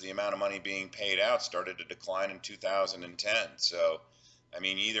versus the amount of money being paid out started to decline in 2010. So, I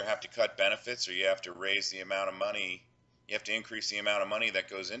mean, you either have to cut benefits or you have to raise the amount of money. You have to increase the amount of money that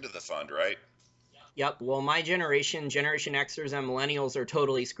goes into the fund, right? Yep. Well, my generation, Generation Xers and Millennials are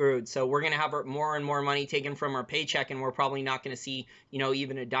totally screwed. So we're going to have more and more money taken from our paycheck, and we're probably not going to see,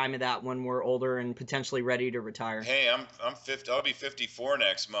 even a dime of that when we're older and potentially ready to retire. Hey, I'm 50. I'll be 54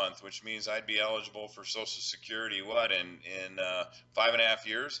 next month, which means I'd be eligible for Social Security. What, in 5.5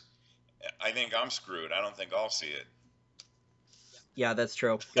 years? I think I'm screwed. I don't think I'll see it. Yeah, that's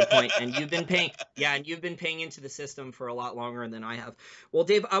true. Good point. And you've been paying into the system for a lot longer than I have. Well,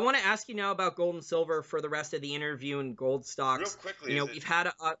 Dave, I want to ask you now about gold and silver for the rest of the interview and gold stocks. Real quickly, We've had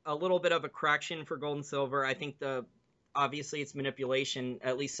a little bit of a correction for gold and silver. I think obviously it's manipulation,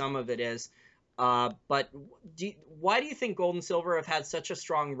 at least some of it is. But why do you think gold and silver have had such a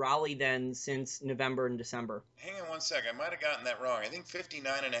strong rally then since November and December? Hang on one sec. I might have gotten that wrong. I think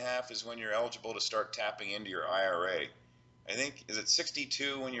 59.5 is when you're eligible to start tapping into your IRA. I think, is it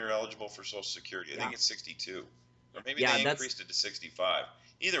 62 when you're eligible for Social Security? I think it's 62. Or maybe they increased it to 65.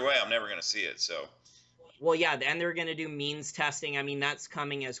 Either way, I'm never going to see it, so. Well, yeah, and they're going to do means testing. I mean, that's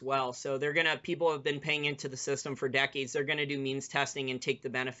coming as well. So people have been paying into the system for decades. They're going to do means testing and take the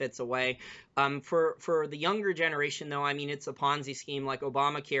benefits away. For the younger generation, though, I mean, it's a Ponzi scheme like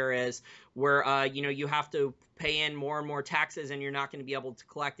Obamacare is, where, you have to pay in more and more taxes and you're not going to be able to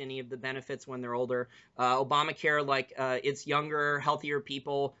collect any of the benefits when they're older. Obamacare, it's younger, healthier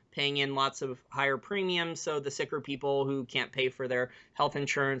people paying in lots of higher premiums. So the sicker people who can't pay for their health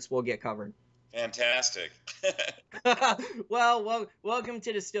insurance will get covered. Fantastic. Well, welcome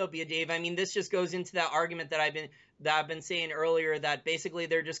to dystopia, Dave. I mean, this just goes into that argument that I've been saying earlier, that basically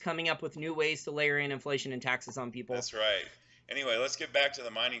they're just coming up with new ways to layer in inflation and taxes on people. That's right. Anyway, let's get back to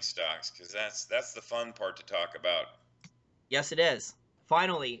the mining stocks, because that's the fun part to talk about. Yes, it is.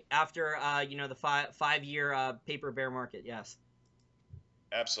 Finally, after the five-year paper bear market, yes.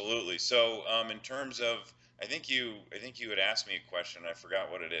 Absolutely. So, in terms of, I think you had asked me a question. I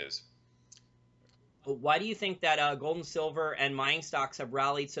forgot what it is. Why do you think that gold and silver and mining stocks have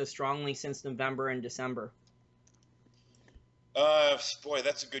rallied so strongly since November and December? Boy,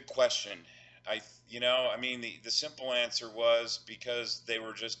 that's a good question. I mean, the simple answer was because they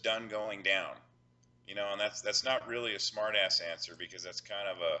were just done going down. And that's not really a smart ass answer, because that's kind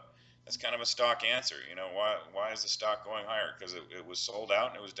of a stock answer. Why is the stock going higher? Because it was sold out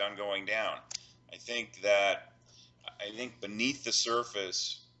and it was done going down. I think beneath the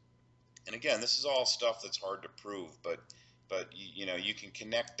surface, and again, this is all stuff that's hard to prove, but you can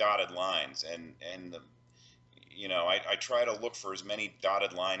connect dotted lines, and I try to look for as many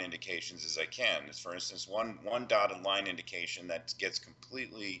dotted line indications as I can. For instance, one dotted line indication that gets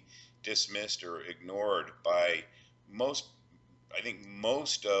completely dismissed or ignored by most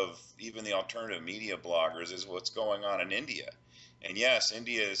of even the alternative media bloggers is what's going on in India. And yes,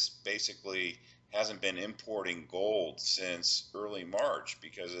 India is basically hasn't been importing gold since early March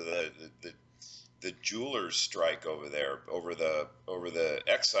because of the jewelers strike over there, over the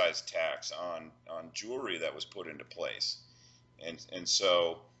excise tax on jewelry that was put into place, and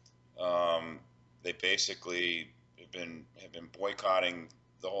so they basically have been boycotting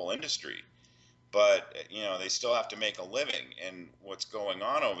the whole industry. But they still have to make a living, and what's going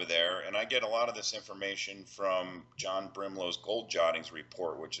on over there, and I get a lot of this information from John Brimlow's Gold Jottings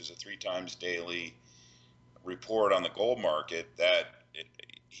report, which is a 3 times daily report on the gold market, that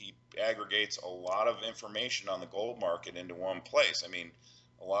he aggregates a lot of information on the gold market into one place. I mean,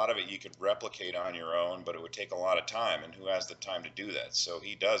 a lot of it you could replicate on your own, but it would take a lot of time, and who has the time to do that? So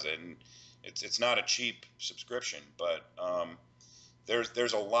he does it, and it's not a cheap subscription, but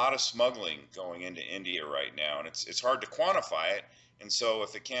there's a lot of smuggling going into India right now, and it's hard to quantify it. And so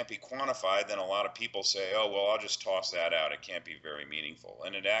if it can't be quantified, then a lot of people say, oh, well, I'll just toss that out. It can't be very meaningful.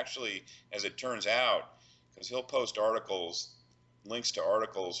 And it actually, as it turns out, because he'll post articles, links to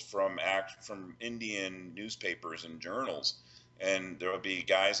articles from Indian newspapers and journals, and there will be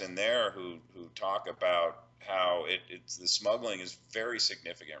guys in there who talk about how the smuggling is very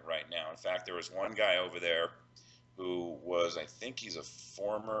significant right now. In fact, there was one guy over there who was, I think he's a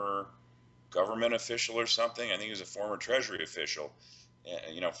former government official or something. I think he was a former Treasury official,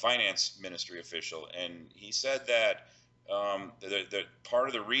 finance ministry official, and he said that the part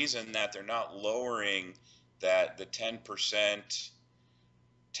of the reason that they're not lowering the 10%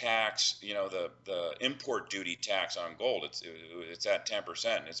 tax, the import duty tax on gold, it's at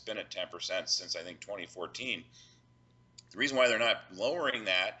 10%, and it's been at 10% since I think 2014. The reason why they're not lowering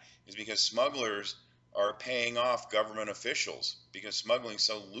that is because smugglers are paying off government officials because smuggling's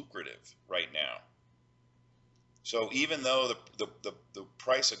so lucrative right now. So even though the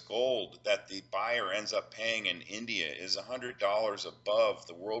price of gold that the buyer ends up paying in India is $100 above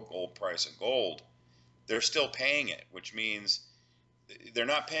the world gold price of gold, they're still paying it, which means they're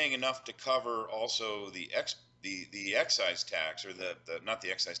not paying enough to cover also the excise tax, or not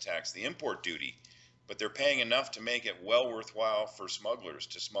the excise tax, the import duty, but they're paying enough to make it well worthwhile for smugglers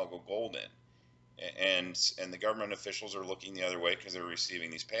to smuggle gold in, and the government officials are looking the other way because they're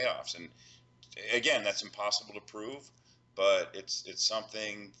receiving these payoffs. And again, that's impossible to prove, but it's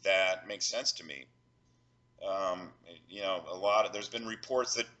something that makes sense to me. There's been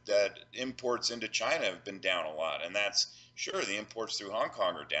reports that imports into China have been down a lot, and that's sure, the imports through Hong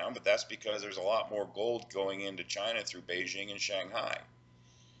Kong are down, but that's because there's a lot more gold going into China through Beijing and Shanghai.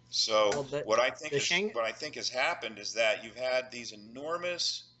 So Well, what I think has happened is that you've had these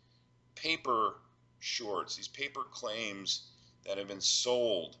enormous paper shorts, these paper claims that have been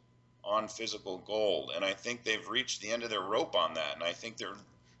sold on physical gold, and I think they've reached the end of their rope on that. And I think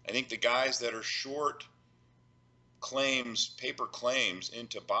the guys that are short paper claims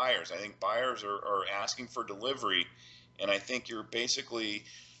into buyers, I think buyers are asking for delivery, and I think you're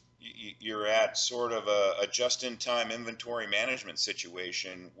at sort of a just-in-time inventory management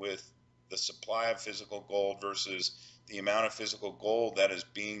situation with the supply of physical gold versus the amount of physical gold that is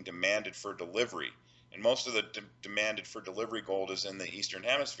being demanded for delivery. And most of the demanded for delivery gold is in the Eastern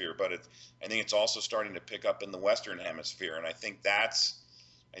Hemisphere, but I think it's also starting to pick up in the Western Hemisphere. And I think that's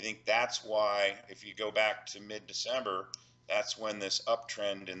why, if you go back to mid-December, that's when this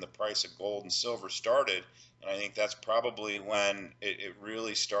uptrend in the price of gold and silver started. And I think that's probably when it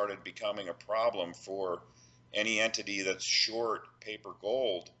really started becoming a problem for any entity that's short paper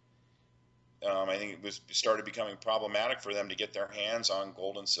gold. I think it started becoming problematic for them to get their hands on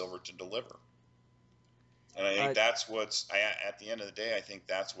gold and silver to deliver. And I think that's at the end of the day, I think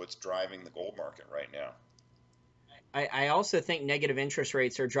that's what's driving the gold market right now. I also think negative interest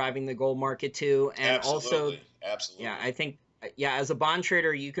rates are driving the gold market too, and Absolutely. also, Absolutely. yeah, I think, yeah, as a bond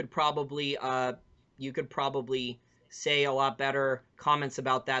trader, you could probably say a lot better comments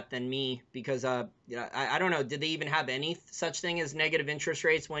about that than me, because I don't know, did they even have any such thing as negative interest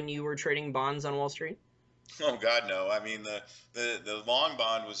rates when you were trading bonds on Wall Street? Oh God, no. I mean, the long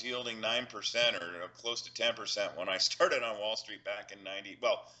bond was yielding 9% or close to 10% when I started on Wall Street back in 90.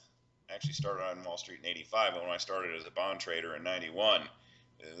 Well, I actually started on Wall Street in 85, but when I started as a bond trader in 91,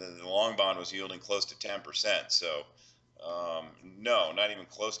 the long bond was yielding close to 10%. So, no, not even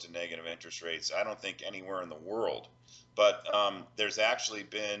close to negative interest rates. I don't think anywhere in the world. But there's actually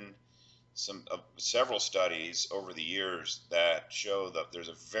been several studies over the years that show that there's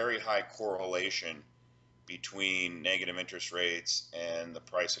a very high correlation between negative interest rates and the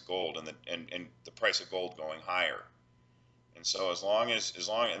price of gold, and the price of gold going higher. And so as long as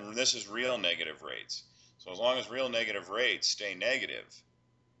and this is real negative rates. So as long as real negative rates stay negative,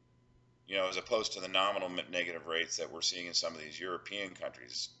 as opposed to the nominal negative rates that we're seeing in some of these European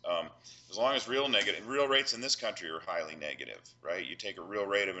countries, as long as real rates in this country are highly negative, right? You take a real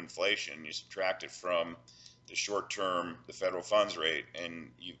rate of inflation, you subtract it from the short-term, the federal funds rate,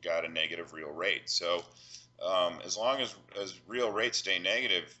 and you've got a negative real rate. So as long as real rates stay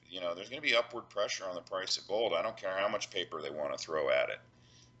negative, there's going to be upward pressure on the price of gold. I don't care how much paper they want to throw at it.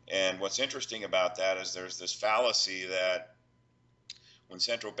 And what's interesting about that is there's this fallacy that when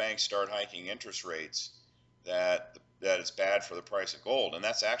central banks start hiking interest rates, that it's bad for the price of gold. And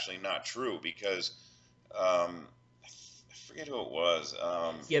that's actually not true, because I forget who it was.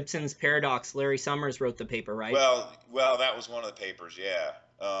 Gibson's Paradox. Larry Summers wrote the paper, right? Well, that was one of the papers, yeah.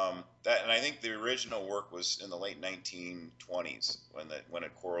 And I think the original work was in the late 1920s when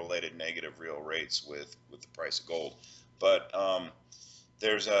it correlated negative real rates with the price of gold. But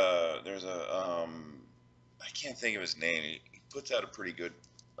there's a I can't think of his name. He puts out a pretty good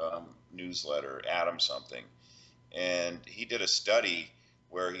newsletter, Adam something, and he did a study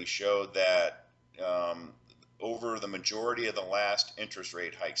where he showed that over the majority of the last interest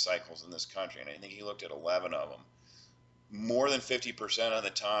rate hike cycles in this country, and I think he looked at 11 of them, more than 50% of the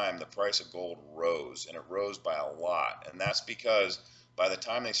time the price of gold rose, and it rose by a lot. And that's because by the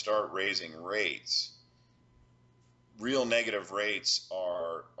time they start raising rates, real negative rates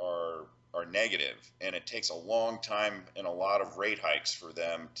are are negative, and it takes a long time and a lot of rate hikes for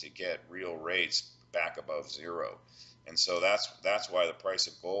them to get real rates back above zero. And so that's why the price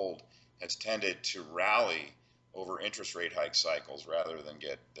of gold has tended to rally over interest rate hike cycles rather than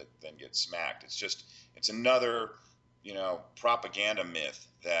get smacked. It's another, propaganda myth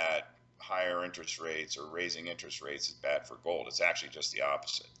that higher interest rates or raising interest rates is bad for gold. It's actually just the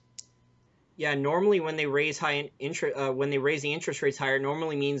opposite. Yeah, normally when they raise when they raise the interest rates higher, it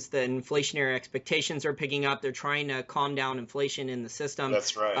normally means the inflationary expectations are picking up. They're trying to calm down inflation in the system.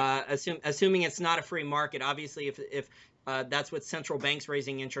 That's right. Assuming it's not a free market, obviously, if that's what central banks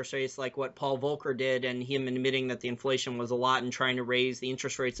raising interest rates, like what Paul Volcker did, and him admitting that the inflation was a lot and trying to raise the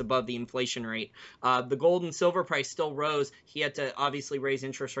interest rates above the inflation rate. The gold and silver price still rose. He had to obviously raise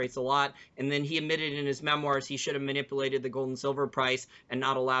interest rates a lot, and then he admitted in his memoirs he should have manipulated the gold and silver price and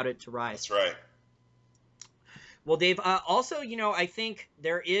not allowed it to rise. That's right. Well, Dave, also, I think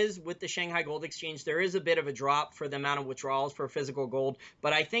there is, with the Shanghai Gold Exchange, there is a bit of a drop for the amount of withdrawals for physical gold.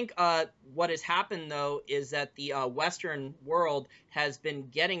 But I think what has happened, though, is that the Western world has been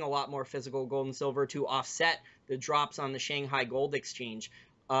getting a lot more physical gold and silver to offset the drops on the Shanghai Gold Exchange.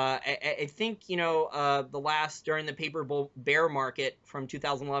 I think, during the paper bull bear market from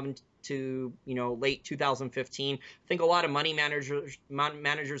 2011 to late 2015, I think a lot of money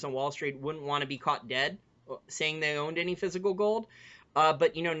managers on Wall Street wouldn't want to be caught dead saying they owned any physical gold.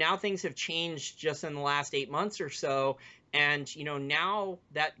 But now things have changed just in the last 8 months or so. And, now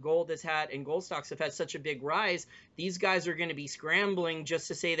that gold has had, and gold stocks have had such a big rise, these guys are going to be scrambling just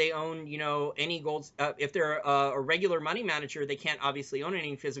to say they own, any gold. If they're a regular money manager, they can't obviously own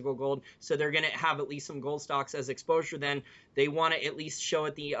any physical gold. So they're going to have at least some gold stocks as exposure. Then they want to at least show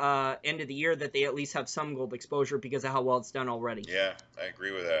at the end of the year that they at least have some gold exposure because of how well it's done already. Yeah, I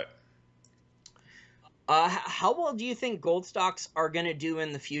agree with that. How well do you think gold stocks are going to do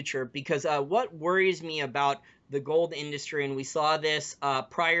in the future? Because what worries me about the gold industry, and we saw this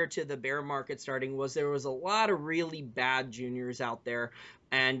prior to the bear market starting, was there was a lot of really bad juniors out there.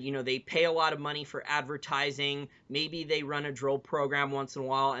 And, they pay a lot of money for advertising. Maybe they run a drill program once in a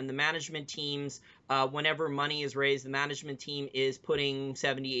while. And the management teams, whenever money is raised, the management team is putting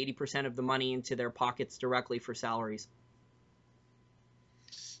 70, 80% of the money into their pockets directly for salaries.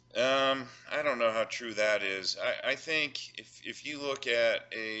 I don't know how true that is. I think if you look at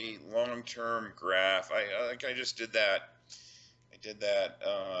a long-term graph, I just did that. I did that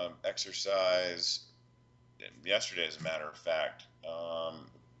exercise yesterday, as a matter of fact,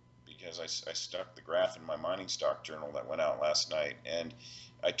 because I stuck the graph in my mining stock journal that went out last night, and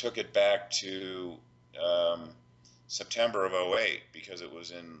I took it back to September of 08, because it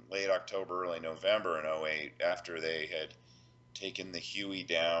was in late October, early November in 08, after they had taken the Huey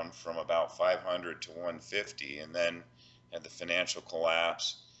down from about 500 to 150, and then had the financial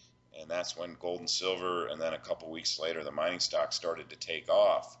collapse, and that's when gold and silver, and then a couple weeks later the mining stocks started to take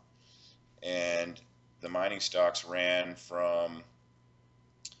off, and the mining stocks ran from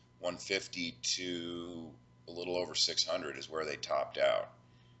 150 to a little over 600 is where they topped out.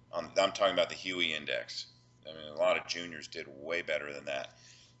 I'm talking about the Huey index. I mean, a lot of juniors did way better than that.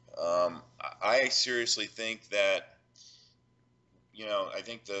 I seriously think that, I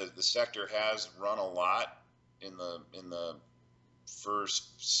think the sector has run a lot in the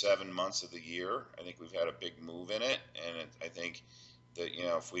first 7 months of the year. I think we've had a big move in it, and I think that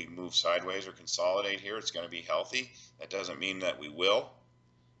if we move sideways or consolidate here, it's going to be healthy. That doesn't mean that we will.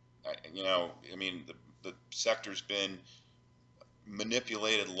 The sector's been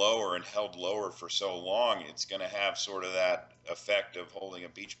manipulated lower and held lower for so long. It's going to have sort of that effect of holding a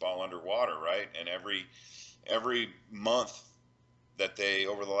beach ball underwater, right? And every month that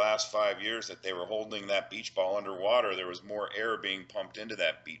over the last 5 years that they were holding that beach ball underwater, there was more air being pumped into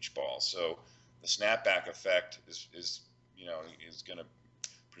that beach ball. So the snapback effect is going to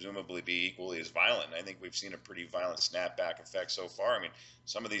presumably be equally as violent. I think we've seen a pretty violent snapback effect so far. I mean,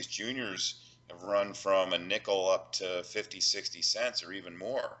 some of these juniors have run from a nickel up to 50, 60 cents or even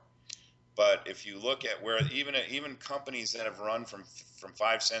more. But if you look at where even companies that have run from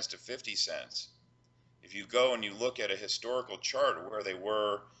 5 cents to 50 cents, if you go and you look at a historical chart of where they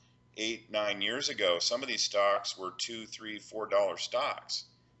were 8, 9 years ago, some of these stocks were $2, $3, $4 stocks.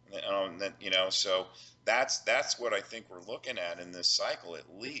 So that's what I think we're looking at in this cycle,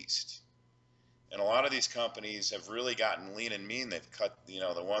 at least. And a lot of these companies have really gotten lean and mean. They've cut,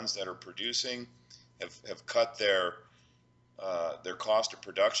 the ones that are producing have cut their cost of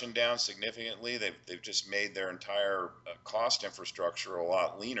production down significantly. They've just made their entire cost infrastructure a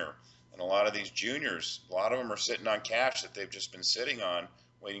lot leaner. And a lot of these juniors, a lot of them are sitting on cash that they've just been sitting on,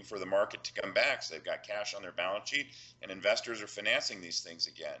 waiting for the market to come back. So they've got cash on their balance sheet, and investors are financing these things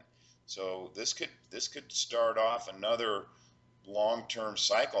again. So this could start off another long-term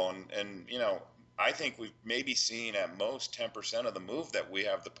cycle, and I think we've maybe seen at most 10% of the move that we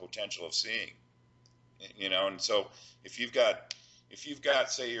have the potential of seeing. And so if you've got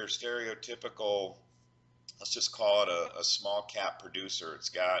say your stereotypical, let's just call it a small cap producer, it's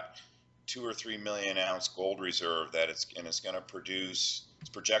got 2 or 3 million ounce gold reserve it's going to produce, it's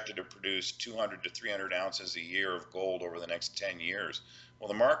projected to produce 200 to 300 ounces a year of gold over the next 10 years. Well,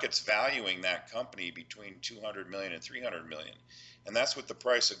 the market's valuing that company between 200 million and 300 million, and that's with the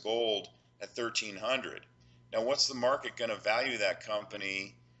price of gold at 1,300. Now, what's the market going to value that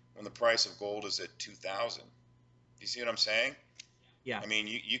company when the price of gold is at 2,000? You see what I'm saying? Yeah. I mean,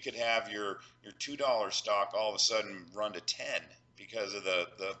 you could have your $2 stock all of a sudden run to 10 because of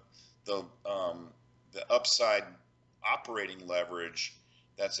the upside operating leverage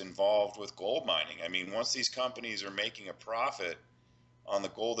that's involved with gold mining. I mean, once these companies are making a profit on the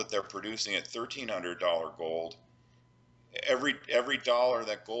gold that they're producing at $1,300 gold, every dollar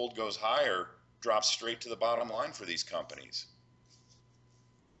that gold goes higher drops straight to the bottom line for these companies.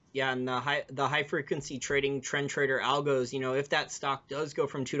 Yeah, and the high frequency trading trend trader algos, if that stock does go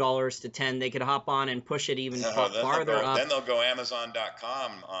from $2 to 10, they could hop on and push it even farther up. Then they'll go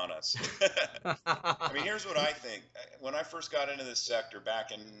Amazon.com on us. I mean, here's what I think. When I first got into this sector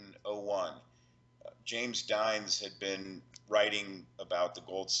back in 2001, James Dines had been writing about the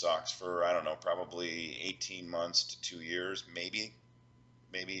gold stocks for, I don't know, probably 18 months to 2 years, maybe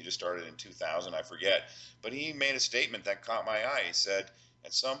he just started in 2000, I forget. But he made a statement that caught my eye. He said,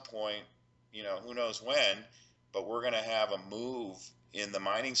 at some point, who knows when, but we're going to have a move in the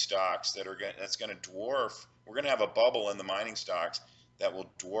mining stocks that's going to dwarf. We're going to have a bubble in the mining stocks that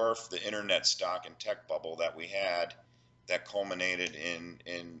will dwarf the internet stock and tech bubble that we had that culminated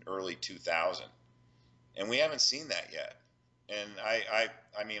in early 2000. And we haven't seen that yet. And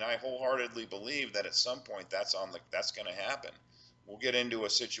I mean, I wholeheartedly believe that at some point that's going to happen. We'll get into a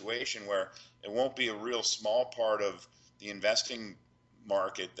situation where it won't be a real small part of the investing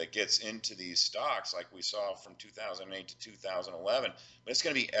market that gets into these stocks like we saw from 2008 to 2011, but it's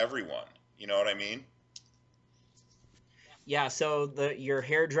going to be everyone. You know what I mean? Yeah, so your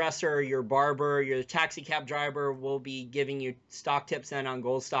hairdresser, your barber, your taxi cab driver will be giving you stock tips then on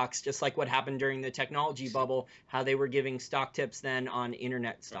gold stocks, just like what happened during the technology bubble, how they were giving stock tips then on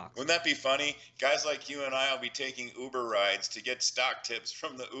internet stocks. Wouldn't that be funny? Guys like you and I will be taking Uber rides to get stock tips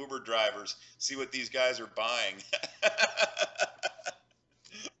from the Uber drivers, see what these guys are buying.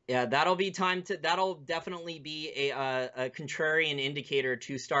 Yeah, that'll definitely be a contrarian indicator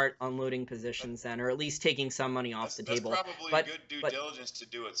to start unloading positions then, or at least taking some money off the table. That's probably good due diligence to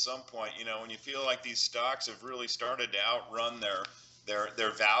do at some point, when you feel like these stocks have really started to outrun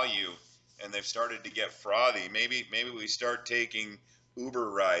their value and they've started to get frothy. Maybe we start taking Uber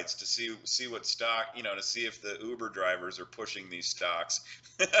rides to see what stock, to see if the Uber drivers are pushing these stocks.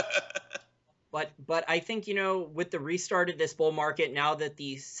 But I think, with the restart of this bull market, now that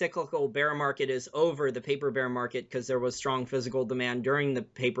the cyclical bear market is over, the paper bear market, because there was strong physical demand during the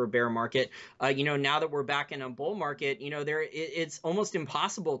paper bear market, now that we're back in a bull market, it's almost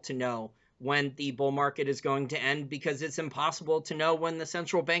impossible to know when the bull market is going to end, because it's impossible to know when the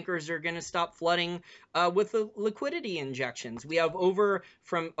central bankers are going to stop flooding with the liquidity injections. We have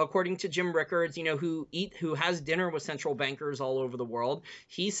according to Jim Rickards, who has dinner with central bankers all over the world,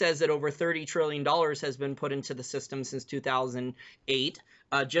 he says that over $30 trillion has been put into the system since 2008.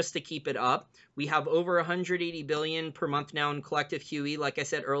 Just to keep it up. We have over 180 billion per month now in collective QE, like I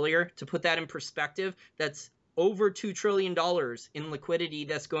said earlier. To put that in perspective, that's over $2 trillion in liquidity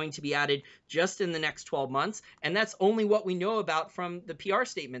that's going to be added just in the next 12 months. And that's only what we know about from the PR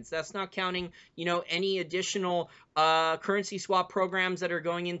statements. That's not counting, any additional currency swap programs that are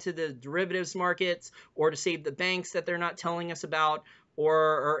going into the derivatives markets, or to save the banks that they're not telling us about,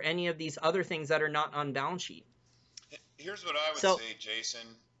 or any of these other things that are not on balance sheet. Here's what I would say, Jason,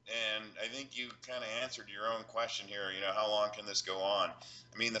 and I think you kind of answered your own question here. How long can this go on?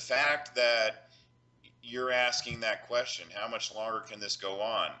 I mean, the fact that you're asking that question, how much longer can this go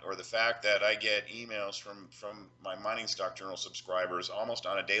on? Or the fact that I get emails from my Mining Stock Journal subscribers almost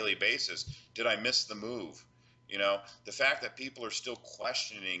on a daily basis, did I miss the move? The fact that people are still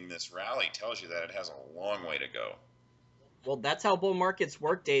questioning this rally tells you that it has a long way to go. Well, that's how bull markets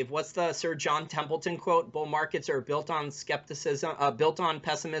work, Dave. What's the Sir John Templeton quote? Bull markets are built on skepticism, built on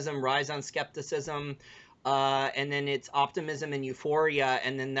pessimism, rise on skepticism. And then it's optimism and euphoria,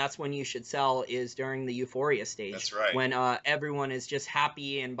 and then that's when you should sell, is during the euphoria stage. That's right. When everyone is just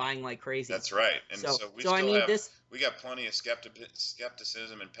happy and buying like crazy. That's right. And so we got plenty of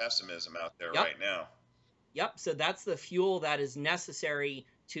skepticism and pessimism out there right now. Yep. So that's the fuel that is necessary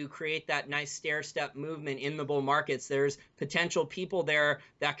to create that nice stair-step movement in the bull markets. There's potential people there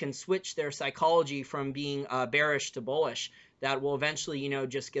that can switch their psychology from being bearish to bullish, that will eventually,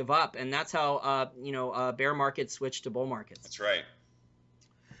 just give up. And that's how, bear markets switch to bull markets. That's right.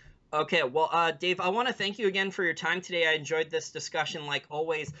 Okay, well, Dave, I want to thank you again for your time today. I enjoyed this discussion like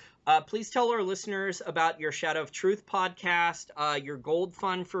always. Please tell our listeners about your Shadow of Truth podcast, your gold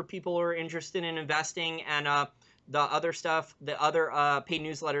fund for people who are interested in investing, and the other stuff, the other paid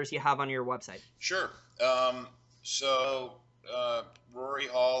newsletters you have on your website. Sure. So Rory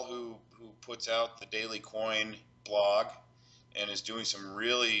Hall, who puts out the Daily Coin blog and is doing some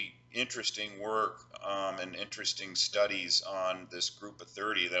really interesting work and interesting studies on this group of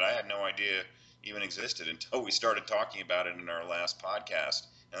 30 that I had no idea even existed until we started talking about it in our last podcast.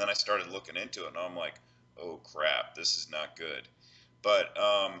 And then I started looking into it, and I'm like, oh crap, this is not good. But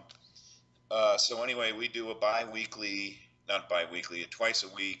so anyway, we do a twice a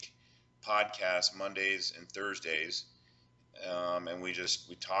week podcast, Mondays and Thursdays. And we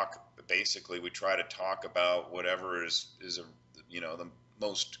try to talk about whatever is the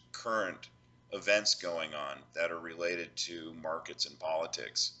most current events going on that are related to markets and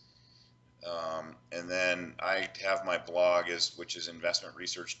politics. And then I have my blog, which is Investment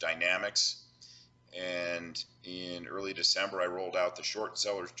Research Dynamics. And in early December, I rolled out the Short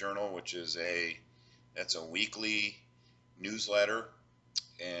Sellers Journal, which is that's a weekly newsletter.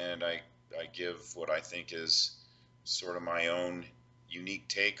 And I give what I think is sort of my own unique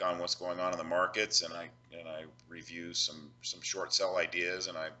take on what's going on in the markets, and I review some short sell ideas,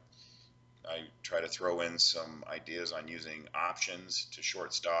 and I try to throw in some ideas on using options to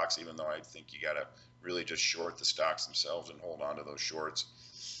short stocks, even though I think you got to really just short the stocks themselves and hold on to those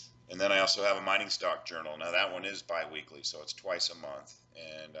shorts. And then I also have a mining stock journal. Now that one is bi-weekly, so it's twice a month,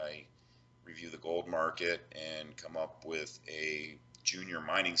 and I review the gold market and come up with a junior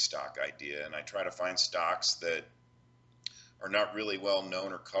mining stock idea, and I try to find stocks that are not really well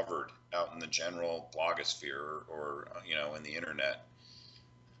known or covered out in the general blogosphere or in the internet.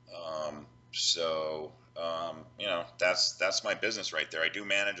 That's my business right there. I do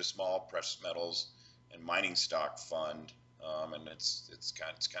manage a small precious metals and mining stock fund, and it's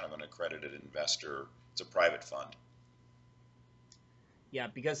kind of an accredited investor. It's a private fund. Yeah,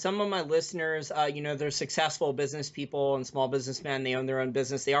 because some of my listeners, they're successful business people and small businessmen. They own their own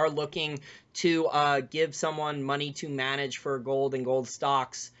business. They are looking to give someone money to manage for gold and gold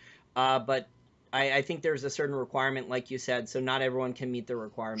stocks. But I think there's a certain requirement, like you said, so not everyone can meet the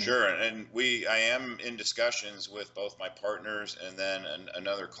requirement. Sure, and I am in discussions with both my partners and then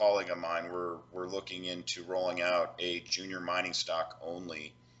another colleague of mine. We're looking into rolling out a junior mining stock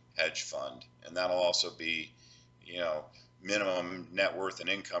only hedge fund, and that'll also be, minimum net worth and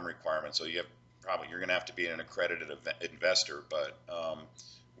income requirements. So you're going to have to be an accredited investor, but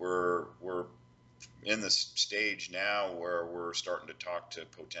we're in the stage now where we're starting to talk to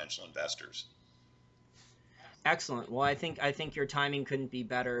potential investors. Excellent. Well, I think your timing couldn't be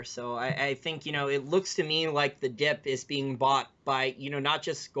better. So I think, it looks to me like the dip is being bought by, not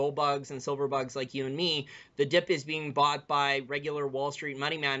just gold bugs and silver bugs like you and me. The dip is being bought by regular Wall Street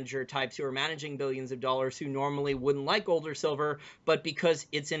money manager types who are managing billions of dollars, who normally wouldn't like gold or silver, but because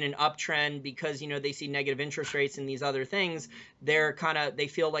it's in an uptrend, because, they see negative interest rates and these other things, they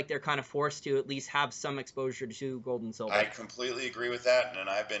feel like they're kind of forced to at least have some exposure to gold and silver. I completely agree with that, and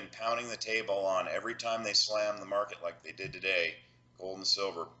I've been pounding the table on every time they slam the market like they did today, gold and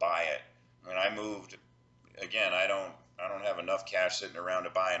silver, buy it. I mean, I moved, again, I don't have enough cash sitting around to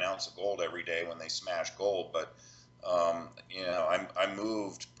buy an ounce of gold every day when they smash gold, but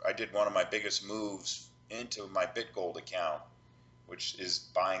I did one of my biggest moves into my Bitgold account, which is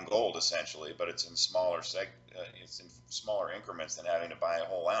buying gold essentially, but it's in smaller increments than having to buy a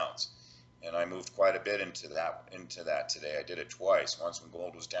whole ounce. And I moved quite a bit into that today. I did it twice. Once when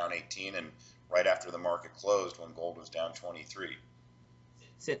gold was down 18, and right after the market closed when gold was down 23.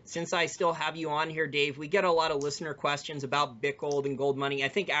 Since I still have you on here, Dave, we get a lot of listener questions about Bitgold and Gold Money. I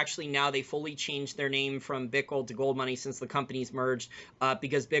think actually now they fully changed their name from Bitgold to Gold Money since the companies merged,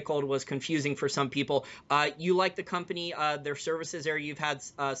 because Bitgold was confusing for some people. You like the company, their services there. You've had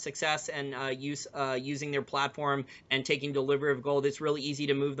success and using their platform and taking delivery of gold. It's really easy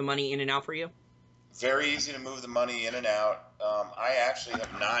to move the money in and out for you? Very easy to move the money in and out. I actually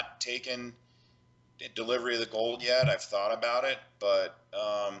have not taken delivery of the gold yet. I've thought about it, but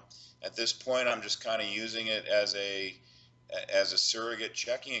at this point I'm just kind of using it as a surrogate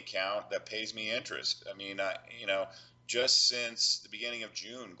checking account that pays me interest. I mean, just since the beginning of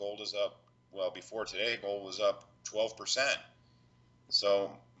June, gold is up, well, before today gold was up 12%.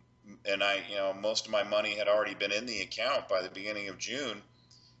 So, and most of my money had already been in the account by the beginning of June,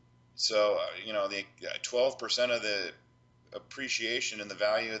 So, the 12% of the appreciation in the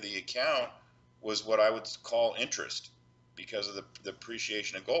value of the account was what I would call interest because of the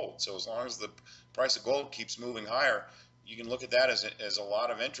appreciation of gold. So as long as the price of gold keeps moving higher, you can look at that as a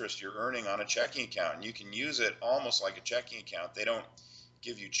lot of interest you're earning on a checking account, and you can use it almost like a checking account. They don't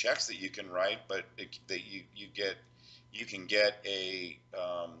give you checks that you can write, but that you can get a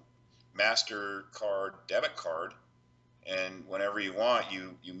MasterCard debit card, and whenever you want,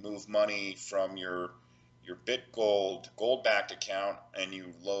 you move money from your Bitgold gold-backed account, and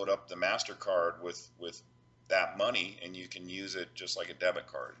you load up the MasterCard with that money, and you can use it just like a debit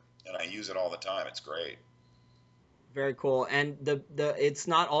card. And I use it all the time. It's great. Very cool. And the it's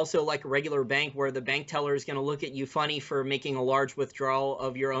not also like a regular bank where the bank teller is going to look at you funny for making a large withdrawal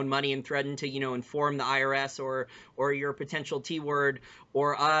of your own money and threaten to, inform the IRS or your potential T word,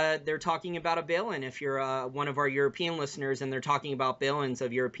 or they're talking about a bail-in if you're one of our European listeners and they're talking about bail-ins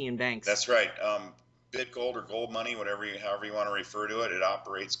of European banks. That's right. Bitgold or gold money, however you want to refer to it, it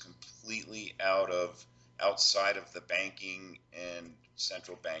operates completely outside of the banking and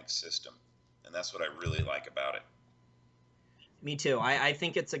central bank system, and that's what I really like about it. Me too. I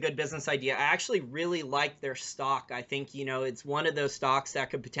think it's a good business idea. I actually really like their stock. I think, it's one of those stocks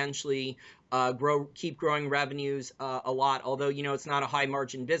that could potentially keep growing revenues a lot. Although, it's not a high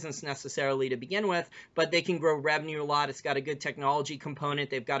margin business necessarily to begin with, but they can grow revenue a lot. It's got a good technology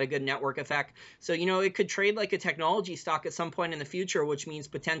component. They've got a good network effect. So, it could trade like a technology stock at some point in the future, which means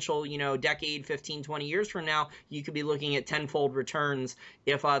potential, decade, 15, 20 years from now, you could be looking at tenfold returns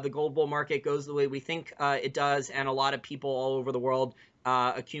if the gold bull market goes the way we think it does, and a lot of people all over the world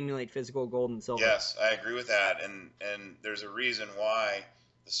accumulate physical gold and silver. Yes, I agree with that, and there's a reason why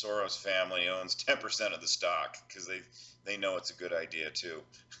the Soros family owns 10% of the stock, because they know it's a good idea too.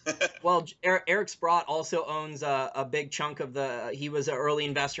 Well, Eric Sprott also owns a big chunk of he was an early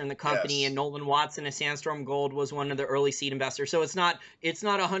investor in the company, Yes. and Nolan Watson of Sandstorm Gold was one of the early seed investors. So it's not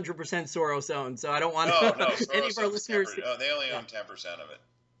 100% Soros owned. So I don't want No, any of Soros our owns listeners. 10%. They only Yeah. own 10% of it.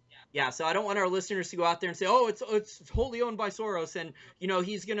 Yeah, so I don't want our listeners to go out there and say, "Oh, it's wholly owned by Soros," and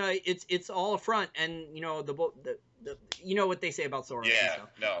he's gonna it's all a front, and the you know what they say about Soros. Yeah, And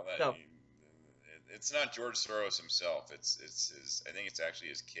stuff. no, So it's not George Soros himself. It's his. I think it's actually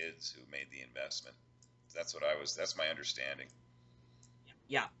his kids who made the investment. That's my understanding.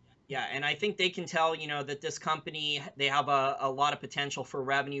 yeah, yeah, and I think they can tell that this company, they have a lot of potential for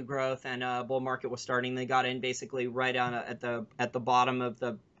revenue growth, and bull market was starting. They got in basically right on at the bottom of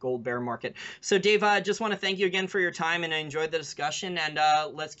the gold bear market. So Dave, I just want to thank you again for your time, and I enjoyed the discussion, and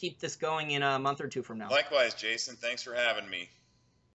let's keep this going in a month or two from now. Likewise, Jason. Thanks for having me.